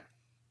kicker.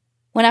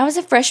 When I was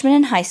a freshman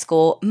in high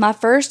school, my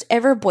first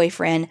ever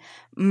boyfriend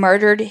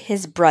murdered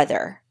his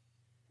brother.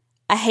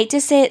 I hate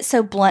to say it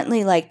so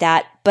bluntly like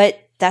that,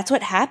 but that's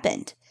what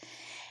happened.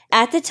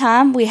 At the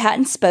time, we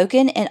hadn't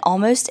spoken in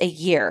almost a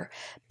year,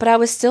 but I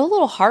was still a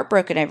little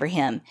heartbroken over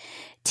him.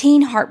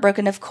 Teen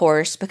heartbroken, of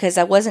course, because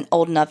I wasn't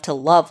old enough to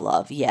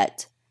love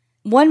yet.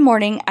 One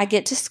morning, I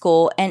get to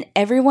school and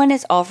everyone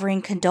is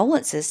offering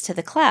condolences to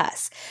the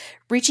class,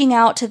 reaching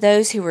out to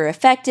those who were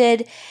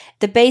affected,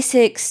 the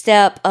basic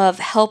step of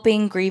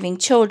helping grieving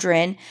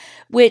children,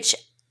 which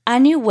I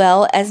knew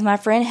well as my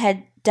friend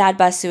had died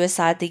by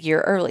suicide the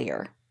year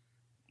earlier.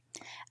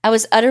 I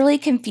was utterly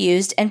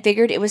confused and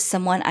figured it was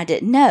someone I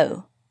didn't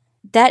know.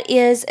 That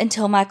is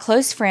until my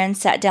close friend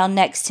sat down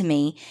next to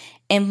me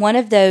in one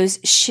of those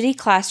shitty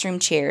classroom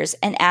chairs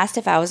and asked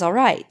if I was all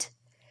right.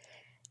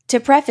 To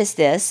preface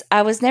this,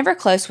 I was never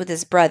close with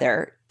his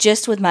brother,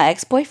 just with my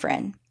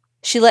ex-boyfriend.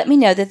 She let me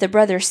know that the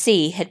brother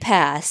C had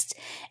passed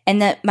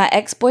and that my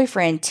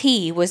ex-boyfriend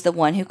T was the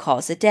one who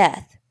caused the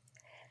death.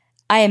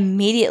 I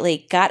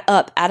immediately got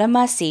up out of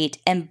my seat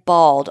and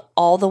bawled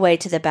all the way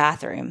to the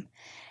bathroom.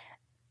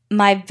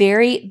 My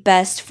very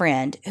best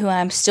friend, who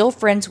I'm still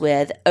friends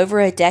with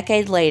over a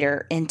decade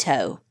later, in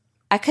tow.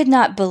 I could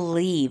not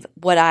believe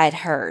what I had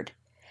heard.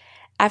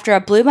 After I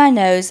blew my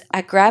nose,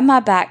 I grabbed my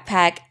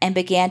backpack and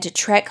began to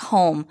trek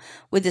home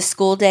with the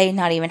school day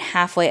not even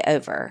halfway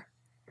over.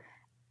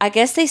 I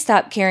guess they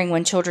stop caring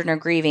when children are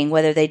grieving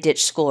whether they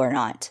ditch school or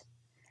not.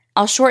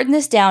 I'll shorten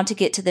this down to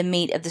get to the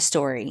meat of the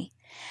story.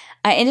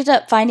 I ended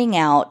up finding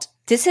out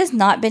this has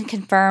not been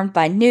confirmed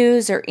by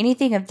news or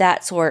anything of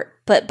that sort,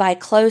 but by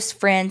close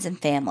friends and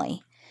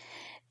family,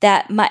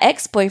 that my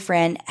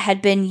ex-boyfriend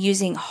had been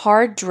using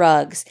hard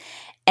drugs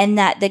and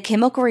that the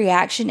chemical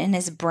reaction in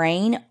his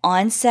brain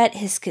onset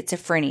his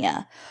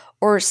schizophrenia,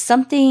 or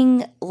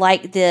something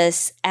like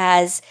this,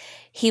 as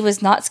he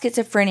was not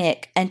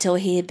schizophrenic until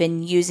he had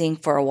been using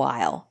for a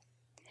while.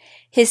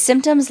 His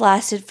symptoms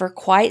lasted for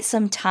quite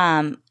some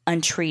time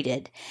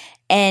untreated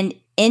and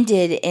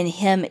ended in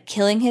him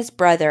killing his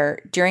brother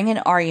during an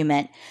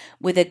argument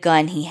with a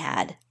gun he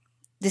had.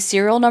 The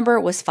serial number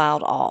was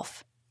filed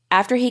off.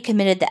 After he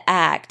committed the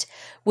act,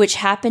 which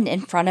happened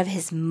in front of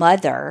his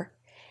mother,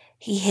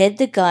 he hid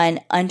the gun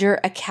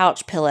under a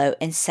couch pillow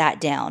and sat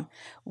down,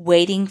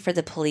 waiting for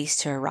the police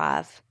to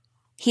arrive.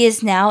 He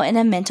is now in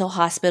a mental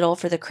hospital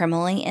for the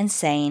criminally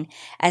insane,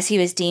 as he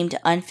was deemed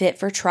unfit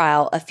for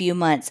trial a few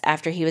months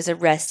after he was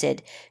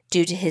arrested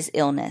due to his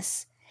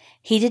illness.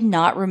 He did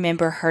not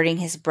remember hurting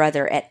his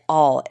brother at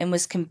all and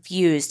was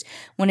confused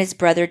when his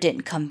brother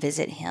didn't come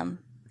visit him.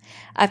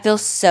 I feel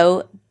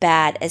so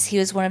bad, as he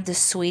was one of the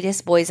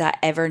sweetest boys I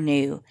ever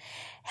knew.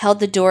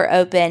 Held the door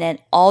open and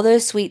all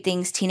those sweet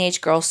things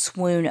teenage girls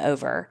swoon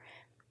over.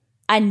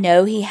 I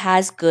know he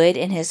has good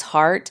in his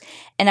heart,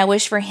 and I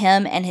wish for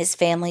him and his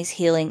family's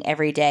healing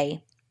every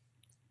day.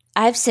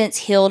 I have since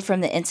healed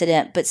from the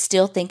incident, but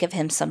still think of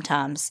him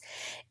sometimes.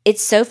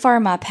 It's so far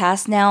in my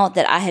past now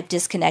that I have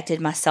disconnected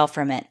myself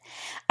from it.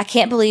 I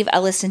can't believe I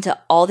listened to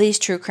all these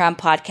true crime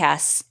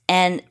podcasts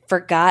and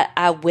forgot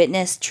I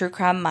witnessed true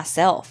crime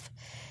myself.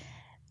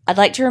 I'd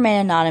like to remain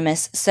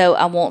anonymous, so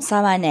I won't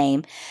sign my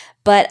name,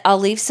 but I'll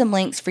leave some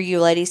links for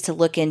you ladies to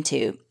look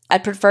into.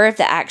 I'd prefer if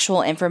the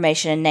actual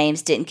information and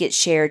names didn't get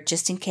shared,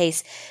 just in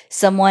case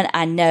someone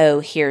I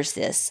know hears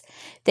this.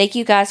 Thank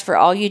you guys for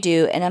all you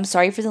do, and I'm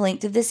sorry for the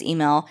length of this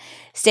email.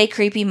 Stay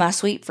creepy, my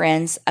sweet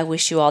friends. I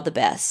wish you all the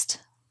best.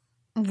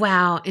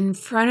 Wow, in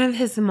front of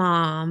his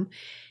mom.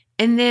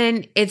 And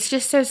then it's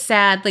just so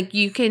sad. Like,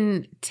 you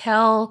can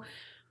tell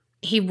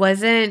he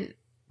wasn't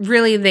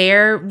really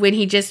there when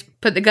he just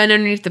put the gun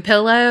underneath the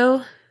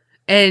pillow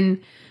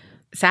and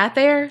sat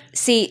there.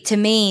 See, to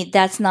me,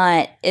 that's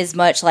not as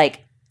much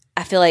like,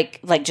 I feel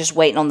like just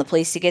waiting on the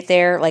police to get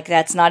there. Like,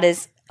 that's not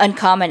as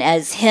uncommon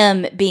as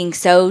him being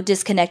so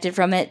disconnected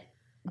from it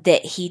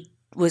that he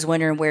was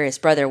wondering where his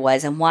brother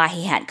was and why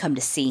he hadn't come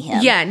to see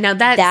him. Yeah, now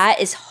that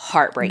is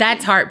heartbreaking.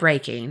 That's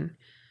heartbreaking.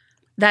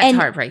 That's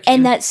heartbreaking.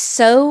 And that's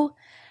so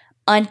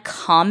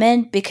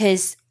uncommon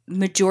because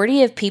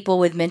majority of people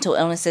with mental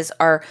illnesses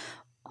are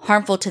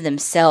harmful to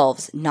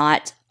themselves,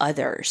 not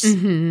others.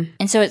 Mm-hmm.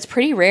 And so it's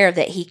pretty rare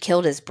that he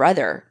killed his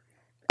brother.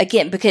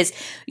 Again, because,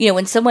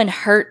 when someone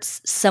hurts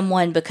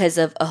someone because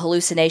of a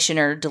hallucination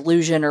or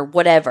delusion or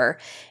whatever,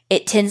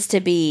 it tends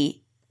to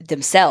be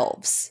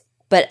themselves.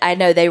 But I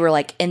know they were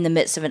like in the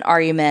midst of an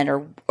argument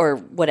or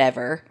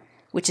whatever,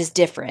 which is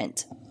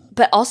different.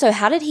 But also,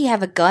 how did he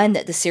have a gun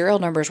that the serial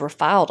numbers were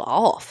filed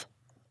off?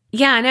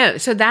 Yeah, I know.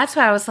 So that's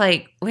why I was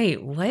like,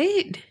 wait,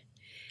 what?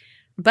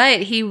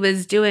 But he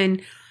was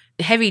doing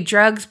heavy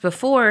drugs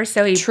before,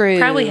 so he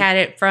probably had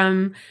it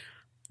from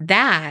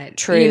that.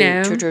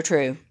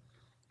 True.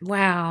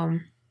 Wow.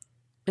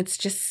 It's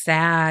just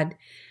sad.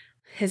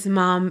 His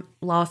mom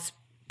lost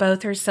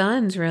both her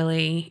sons,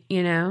 really,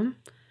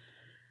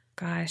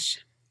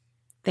 Gosh.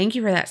 Thank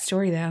you for that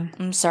story, though.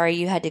 I'm sorry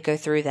you had to go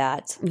through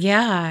that.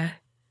 Yeah.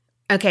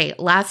 Okay,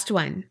 last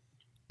one.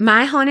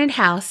 My haunted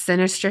house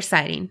sinister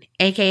sighting,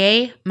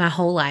 a.k.a. my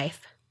whole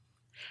life.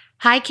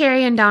 Hi,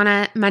 Carrie and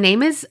Donna. My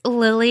name is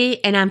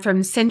Lily, and I'm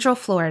from Central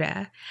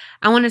Florida.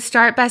 I want to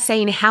start by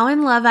saying how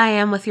in love I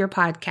am with your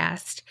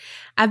podcast.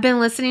 I've been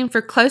listening for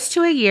close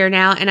to a year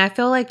now, and I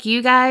feel like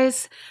you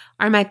guys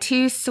are my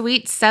two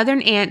sweet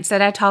southern aunts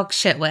that I talk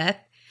shit with.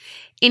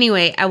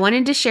 Anyway, I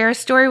wanted to share a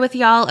story with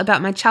y'all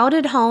about my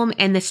childhood home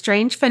and the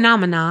strange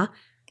phenomena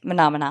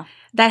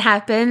that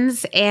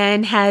happens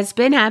and has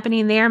been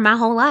happening there my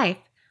whole life.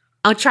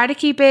 I'll try to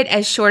keep it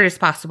as short as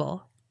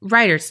possible.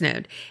 Writer's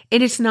note.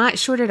 It is not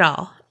short at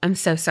all. I'm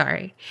so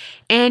sorry.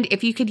 And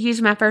if you could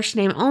use my first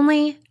name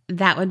only,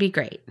 that would be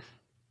great.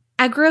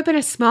 I grew up in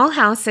a small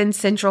house in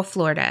Central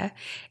Florida.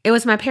 It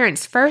was my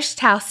parents'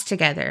 first house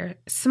together.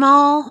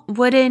 Small,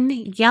 wooden,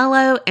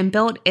 yellow, and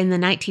built in the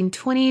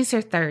 1920s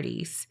or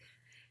 30s.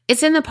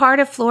 It's in the part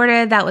of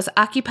Florida that was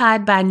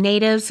occupied by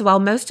natives while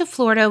most of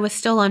Florida was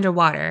still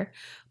underwater,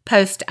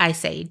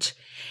 post-Ice Age,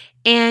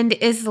 and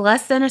is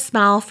less than a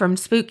mile from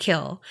Spook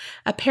Hill,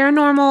 a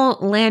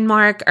paranormal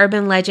landmark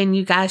urban legend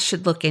you guys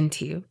should look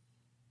into.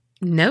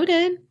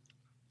 Noted.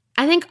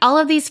 I think all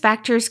of these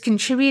factors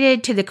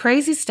contributed to the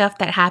crazy stuff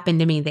that happened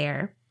to me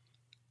there.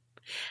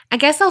 I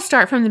guess I'll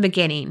start from the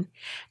beginning.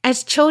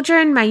 As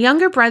children, my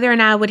younger brother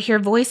and I would hear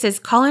voices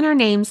calling our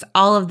names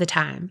all of the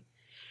time.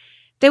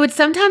 They would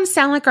sometimes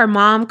sound like our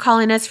mom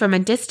calling us from a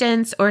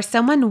distance or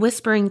someone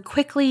whispering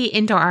quickly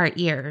into our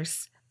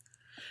ears.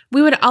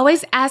 We would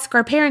always ask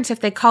our parents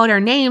if they called our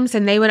names,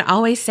 and they would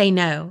always say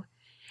no.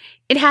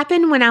 It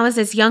happened when I was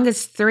as young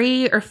as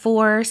 3 or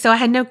 4, so I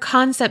had no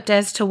concept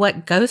as to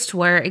what ghosts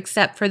were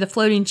except for the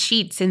floating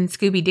sheets in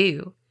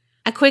Scooby-Doo.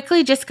 I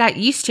quickly just got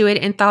used to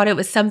it and thought it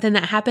was something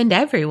that happened to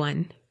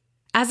everyone.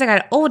 As I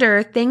got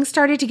older, things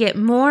started to get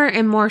more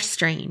and more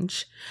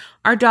strange.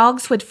 Our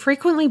dogs would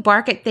frequently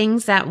bark at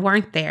things that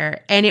weren't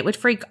there, and it would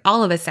freak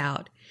all of us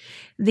out.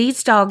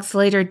 These dogs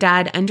later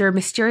died under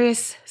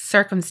mysterious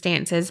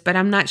circumstances, but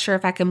I'm not sure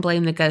if I can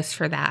blame the ghosts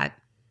for that.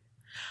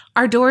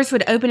 Our doors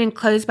would open and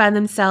close by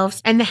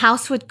themselves, and the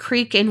house would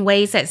creak in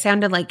ways that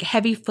sounded like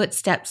heavy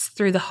footsteps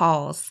through the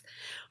halls.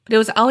 But it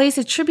was always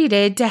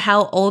attributed to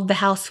how old the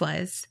house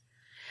was.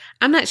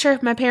 I'm not sure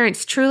if my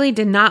parents truly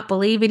did not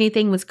believe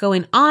anything was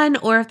going on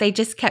or if they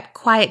just kept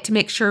quiet to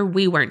make sure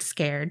we weren't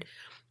scared.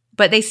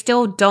 But they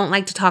still don't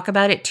like to talk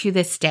about it to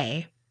this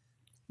day.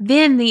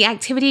 Then the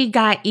activity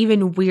got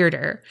even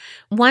weirder.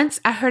 Once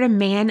I heard a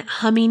man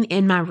humming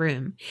in my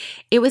room.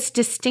 It was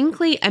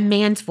distinctly a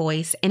man's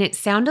voice, and it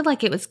sounded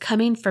like it was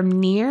coming from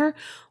near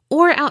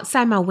or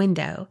outside my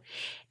window.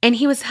 And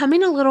he was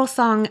humming a little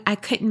song I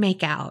couldn't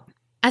make out.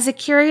 As a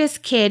curious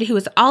kid who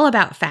was all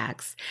about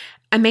facts,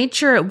 I made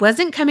sure it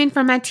wasn't coming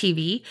from my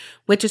TV,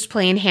 which was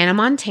playing Hannah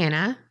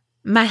Montana,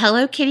 my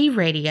Hello Kitty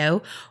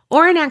radio,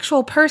 or an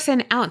actual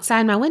person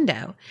outside my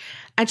window.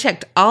 I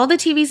checked all the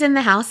TVs in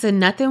the house and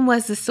nothing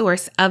was the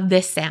source of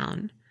this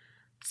sound.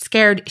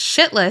 Scared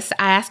shitless,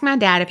 I asked my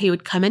dad if he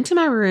would come into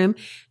my room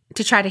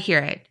to try to hear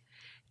it.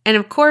 And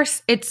of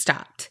course, it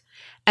stopped.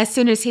 As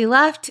soon as he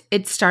left,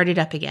 it started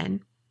up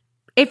again.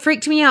 It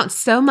freaked me out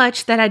so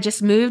much that I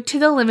just moved to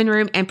the living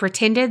room and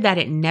pretended that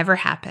it never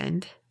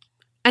happened.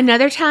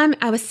 Another time,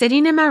 I was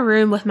sitting in my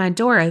room with my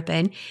door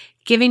open,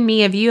 giving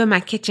me a view of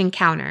my kitchen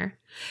counter.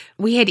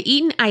 We had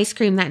eaten ice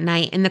cream that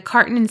night and the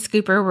carton and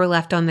scooper were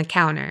left on the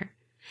counter.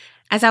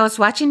 As I was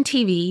watching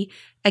TV,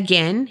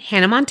 again,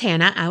 Hannah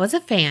Montana, I was a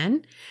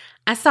fan,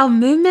 I saw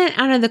movement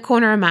out of the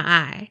corner of my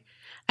eye.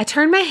 I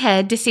turned my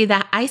head to see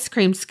that ice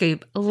cream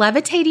scoop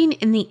levitating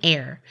in the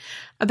air,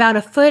 about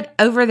a foot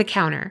over the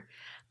counter.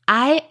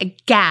 I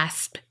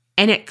gasped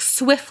and it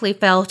swiftly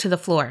fell to the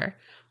floor.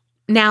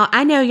 Now,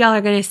 I know y'all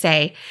are going to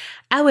say,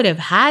 I would have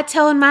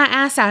hightailed my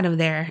ass out of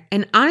there,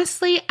 and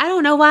honestly, I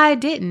don't know why I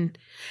didn't.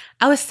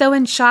 I was so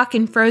in shock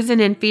and frozen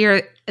in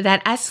fear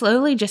that I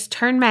slowly just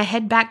turned my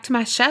head back to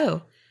my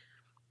show.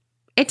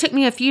 It took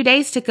me a few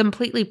days to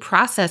completely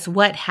process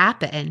what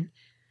happened.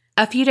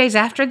 A few days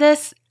after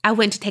this, I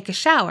went to take a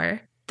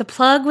shower. The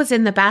plug was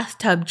in the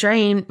bathtub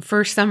drain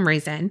for some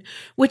reason,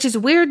 which is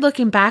weird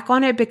looking back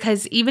on it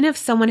because even if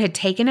someone had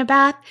taken a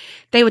bath,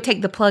 they would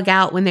take the plug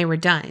out when they were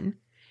done.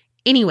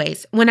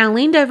 Anyways, when I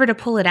leaned over to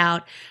pull it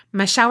out,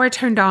 my shower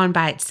turned on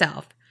by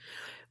itself.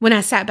 When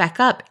I sat back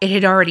up, it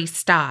had already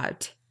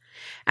stopped.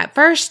 At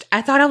first,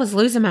 I thought I was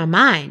losing my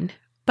mind,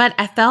 but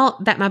I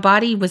felt that my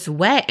body was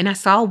wet and I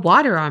saw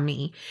water on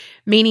me,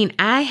 meaning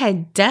I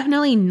had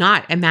definitely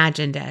not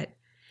imagined it.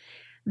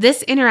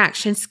 This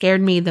interaction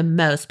scared me the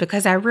most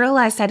because I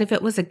realized that if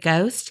it was a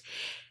ghost,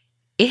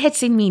 it had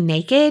seen me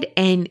naked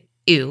and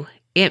ew,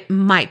 it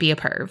might be a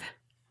perv.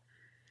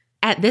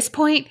 At this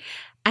point,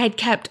 I had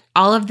kept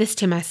all of this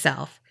to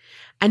myself.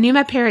 I knew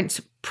my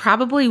parents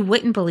probably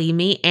wouldn't believe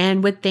me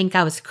and would think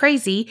I was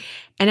crazy,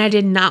 and I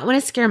did not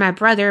want to scare my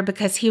brother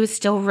because he was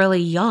still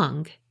really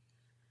young.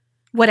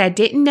 What I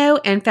didn't know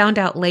and found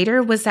out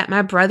later was that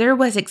my brother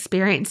was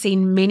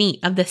experiencing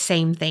many of the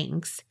same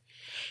things.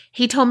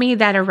 He told me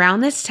that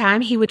around this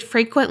time, he would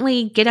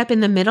frequently get up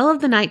in the middle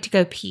of the night to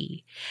go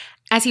pee.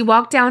 As he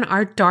walked down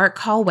our dark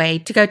hallway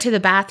to go to the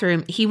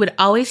bathroom, he would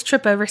always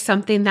trip over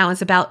something that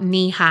was about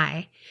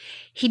knee-high.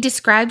 He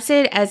describes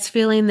it as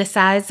feeling the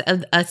size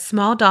of a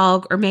small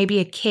dog or maybe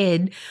a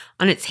kid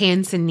on its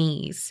hands and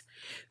knees.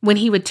 When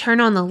he would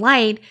turn on the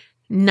light,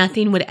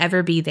 nothing would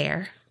ever be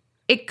there.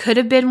 It could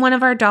have been one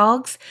of our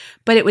dogs,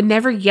 but it would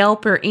never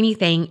yelp or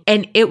anything,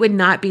 and it would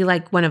not be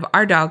like one of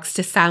our dogs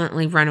to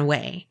silently run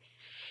away.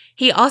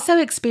 He also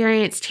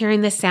experienced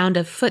hearing the sound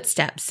of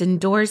footsteps and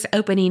doors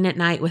opening at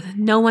night with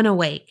no one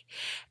awake,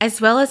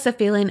 as well as the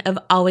feeling of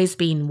always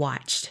being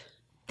watched.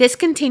 This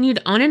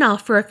continued on and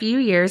off for a few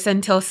years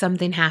until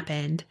something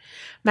happened.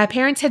 My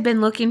parents had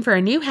been looking for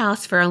a new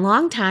house for a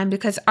long time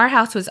because our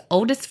house was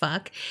old as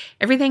fuck.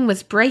 Everything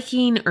was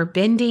breaking or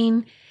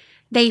bending.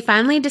 They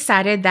finally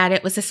decided that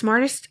it was the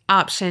smartest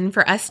option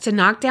for us to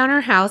knock down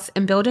our house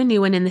and build a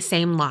new one in the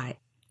same lot.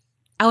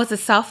 I was a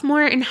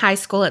sophomore in high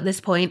school at this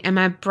point, and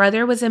my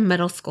brother was in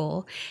middle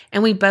school,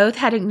 and we both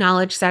had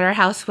acknowledged that our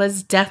house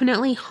was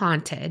definitely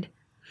haunted.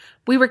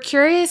 We were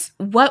curious,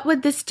 what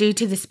would this do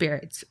to the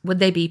spirits? Would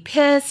they be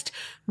pissed?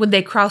 Would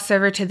they cross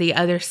over to the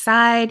other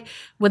side?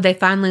 Would they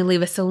finally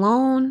leave us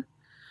alone?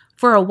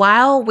 For a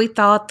while, we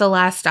thought the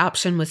last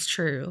option was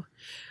true.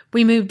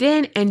 We moved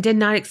in and did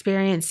not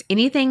experience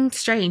anything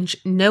strange.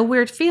 No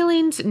weird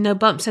feelings, no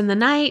bumps in the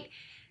night.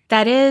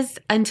 That is,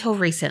 until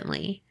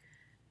recently.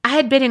 I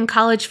had been in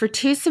college for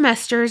 2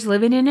 semesters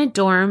living in a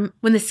dorm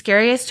when the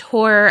scariest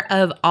horror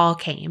of all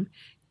came,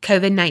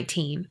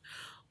 COVID-19.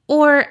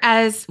 Or,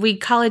 as we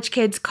college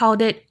kids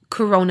called it,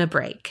 Corona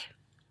break.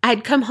 I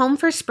had come home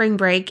for spring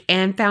break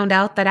and found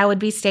out that I would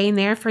be staying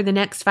there for the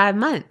next 5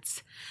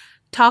 months.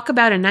 Talk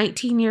about a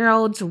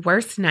 19-year-old's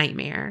worst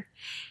nightmare.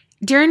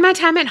 During my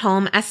time at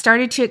home, I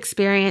started to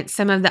experience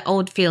some of the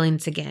old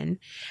feelings again.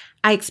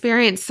 I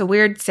experienced the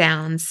weird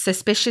sounds,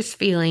 suspicious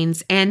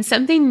feelings, and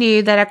something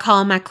new that I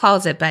call my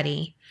closet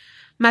buddy.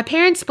 My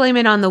parents blame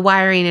it on the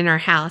wiring in our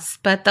house,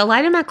 but the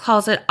light in my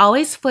closet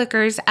always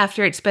flickers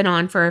after it's been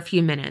on for a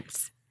few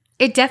minutes.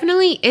 It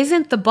definitely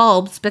isn't the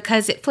bulbs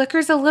because it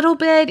flickers a little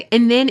bit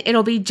and then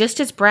it'll be just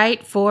as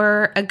bright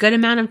for a good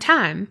amount of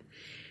time.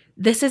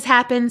 This has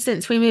happened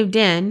since we moved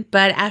in,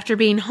 but after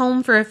being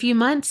home for a few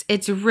months,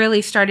 it's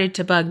really started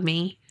to bug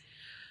me.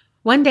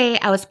 One day,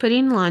 I was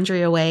putting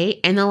laundry away,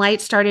 and the light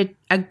started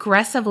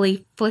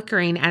aggressively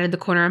flickering out of the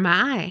corner of my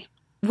eye.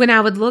 When I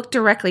would look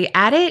directly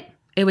at it,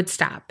 it would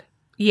stop.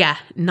 Yeah,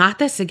 not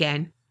this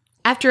again.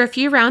 After a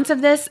few rounds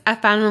of this, I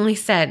finally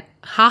said,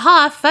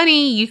 "Haha,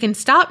 funny, you can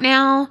stop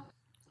now."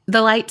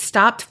 The light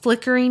stopped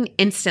flickering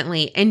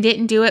instantly and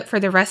didn't do it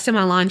for the rest of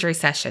my laundry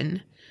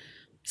session.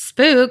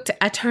 Spooked,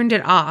 I turned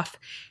it off.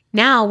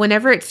 Now,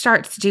 whenever it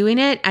starts doing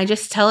it, I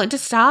just tell it to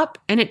stop,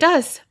 and it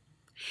does.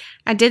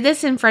 I did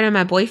this in front of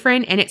my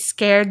boyfriend, and it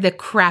scared the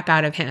crap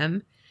out of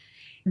him.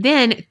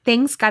 Then,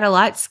 things got a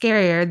lot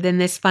scarier than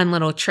this fun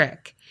little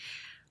trick.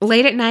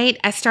 Late at night,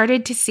 I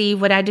started to see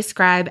what I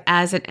describe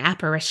as an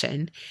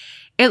apparition.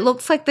 It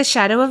looks like the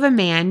shadow of a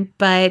man,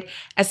 but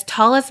as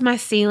tall as my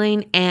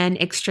ceiling and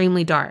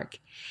extremely dark.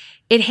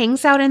 It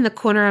hangs out in the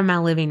corner of my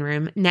living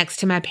room next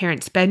to my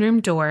parents' bedroom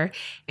door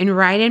and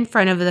right in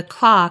front of the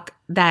clock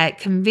that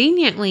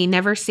conveniently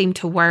never seemed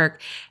to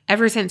work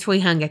ever since we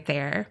hung it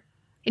there.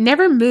 It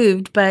never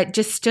moved, but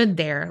just stood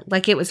there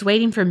like it was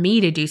waiting for me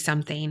to do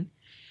something.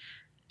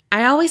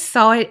 I always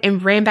saw it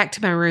and ran back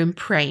to my room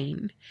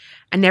praying.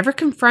 I never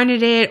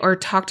confronted it or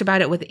talked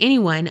about it with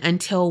anyone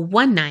until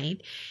one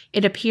night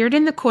it appeared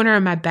in the corner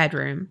of my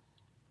bedroom.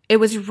 It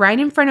was right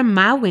in front of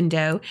my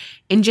window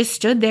and just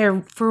stood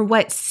there for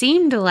what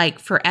seemed like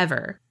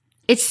forever.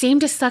 It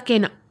seemed to suck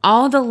in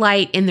all the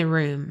light in the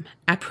room.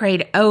 I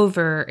prayed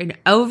over and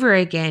over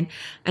again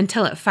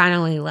until it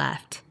finally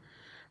left.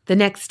 The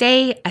next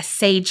day, I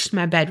saged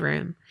my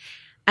bedroom.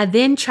 I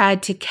then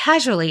tried to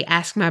casually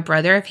ask my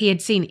brother if he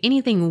had seen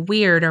anything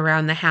weird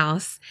around the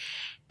house,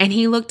 and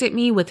he looked at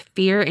me with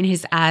fear in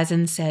his eyes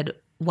and said,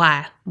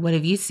 "Why? What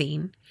have you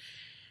seen?"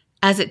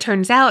 As it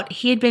turns out,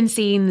 he had been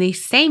seeing the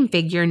same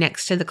figure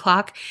next to the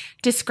clock,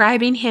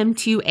 describing him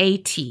to a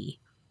T.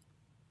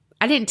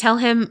 I didn't tell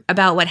him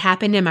about what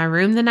happened in my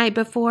room the night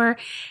before,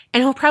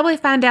 and he'll probably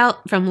find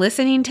out from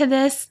listening to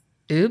this.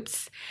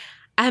 Oops.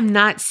 I have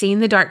not seen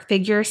the dark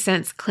figure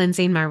since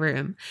cleansing my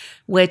room,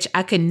 which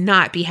I could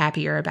not be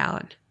happier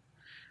about.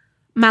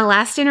 My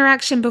last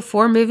interaction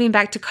before moving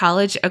back to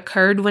college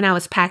occurred when I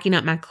was packing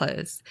up my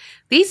clothes.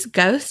 These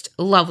ghosts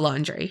love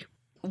laundry.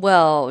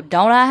 Well,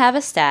 don't I have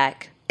a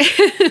stack?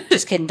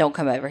 Just kidding, don't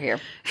come over here.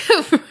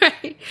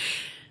 Right.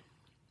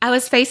 I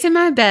was facing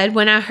my bed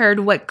when I heard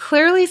what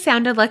clearly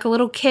sounded like a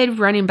little kid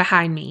running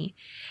behind me,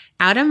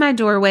 out of my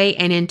doorway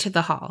and into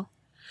the hall.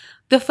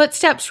 The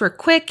footsteps were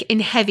quick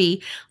and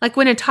heavy, like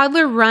when a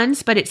toddler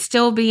runs, but it's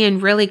still being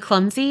really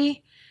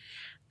clumsy.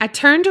 I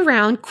turned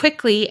around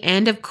quickly,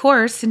 and of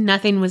course,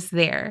 nothing was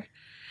there.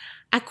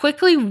 I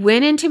quickly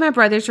went into my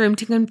brother's room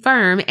to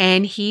confirm,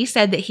 and he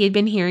said that he had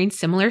been hearing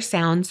similar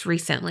sounds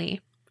recently.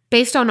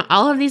 Based on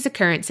all of these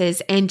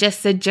occurrences and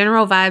just the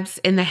general vibes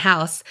in the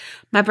house,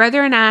 my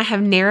brother and I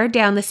have narrowed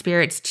down the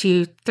spirits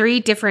to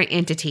 3 different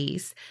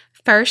entities.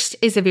 First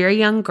is a very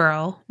young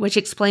girl, which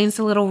explains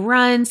the little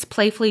runs,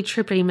 playfully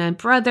tripping my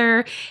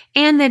brother,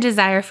 and the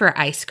desire for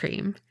ice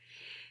cream.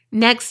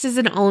 Next is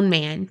an old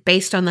man,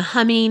 based on the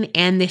humming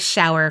and the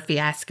shower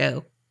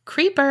fiasco,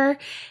 creeper,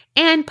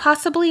 and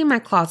possibly my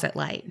closet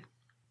light.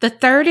 The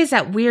third is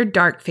that weird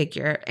dark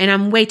figure, and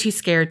I'm way too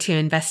scared to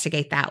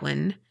investigate that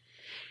one.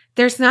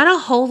 There's not a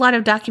whole lot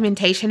of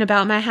documentation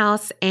about my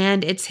house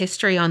and its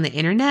history on the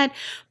internet,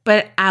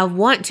 but I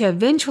want to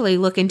eventually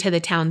look into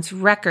the town's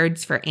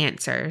records for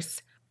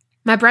answers.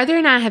 My brother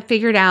and I have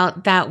figured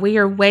out that we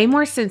are way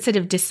more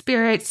sensitive to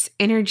spirits,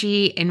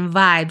 energy, and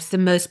vibes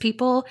than most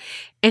people,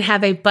 and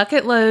have a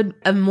bucket load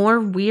of more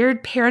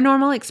weird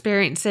paranormal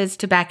experiences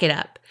to back it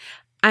up.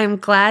 I am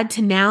glad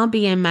to now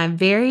be in my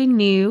very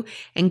new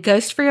and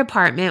ghost-free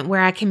apartment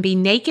where I can be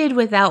naked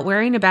without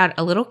worrying about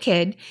a little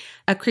kid,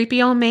 a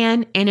creepy old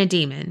man, and a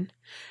demon.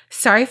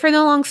 Sorry for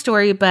the long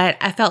story, but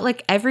I felt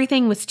like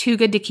everything was too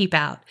good to keep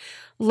out.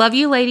 Love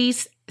you,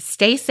 ladies.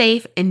 Stay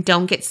safe and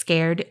don't get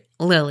scared.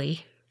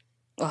 Lily.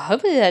 Well,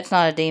 hopefully that's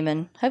not a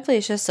demon. Hopefully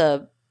it's just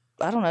a,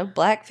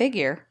 black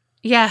figure.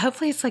 Yeah,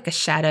 hopefully it's like a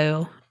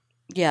shadow.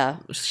 Yeah.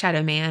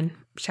 Shadow man.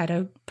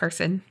 Shadow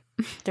person.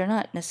 They're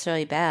not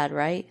necessarily bad,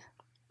 right?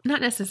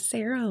 Not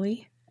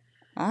necessarily.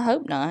 I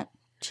hope not.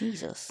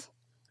 Jesus.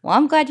 Well,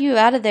 I'm glad you're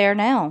out of there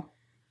now.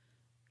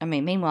 I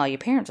mean, meanwhile, your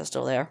parents are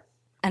still there.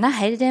 And I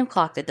hate a damn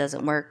clock that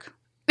doesn't work.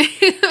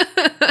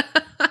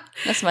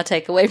 That's my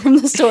takeaway from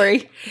the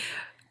story.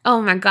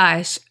 Oh my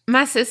gosh.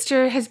 My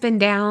sister has been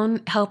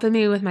down helping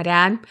me with my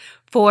dad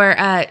for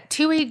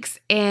 2 weeks.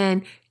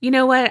 And you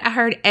know what? I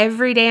heard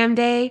every damn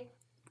day,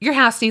 your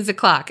house needs a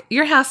clock.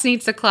 Your house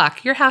needs a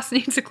clock. Your house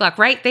needs a clock.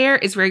 Right there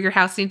is where your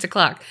house needs a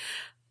clock.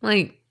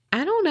 Like,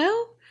 I don't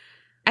know.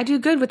 I do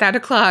good without a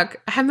clock.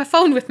 I have my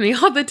phone with me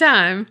all the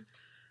time.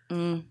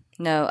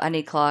 No, I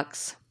need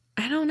clocks.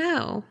 I don't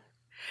know.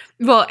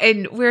 Well,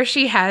 and where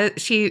she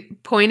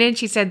pointed,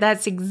 she said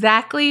that's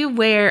exactly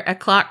where a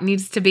clock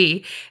needs to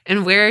be.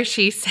 And where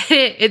she said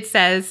it, it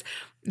says,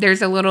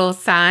 there's a little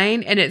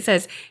sign and it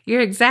says,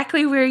 you're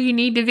exactly where you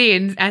need to be.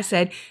 And I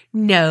said,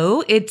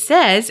 no, it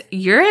says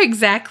you're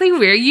exactly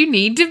where you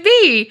need to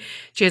be.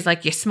 She was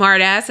like, you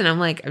smart ass. And I'm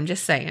like, I'm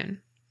just saying.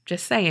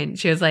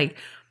 She was like,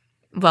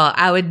 well,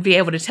 I would be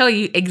able to tell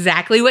you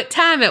exactly what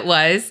time it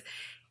was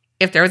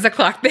if there was a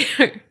clock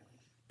there.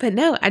 But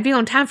no, I'd be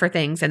on time for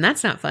things, and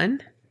that's not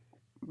fun.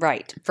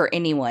 Right, for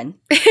anyone.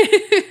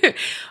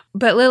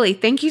 But Lily,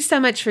 thank you so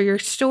much for your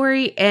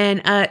story,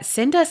 and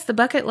send us the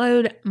bucket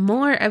load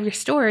more of your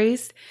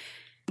stories.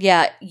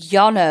 Yeah,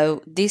 y'all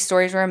know these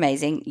stories were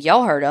amazing.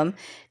 Y'all heard them.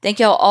 Thank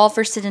y'all all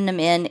for sending them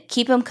in.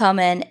 Keep them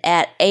coming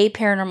at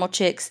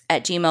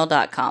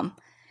aparanormalchicks@gmail.com.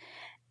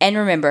 And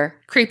remember,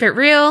 Creep it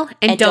real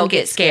and don't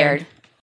get scared.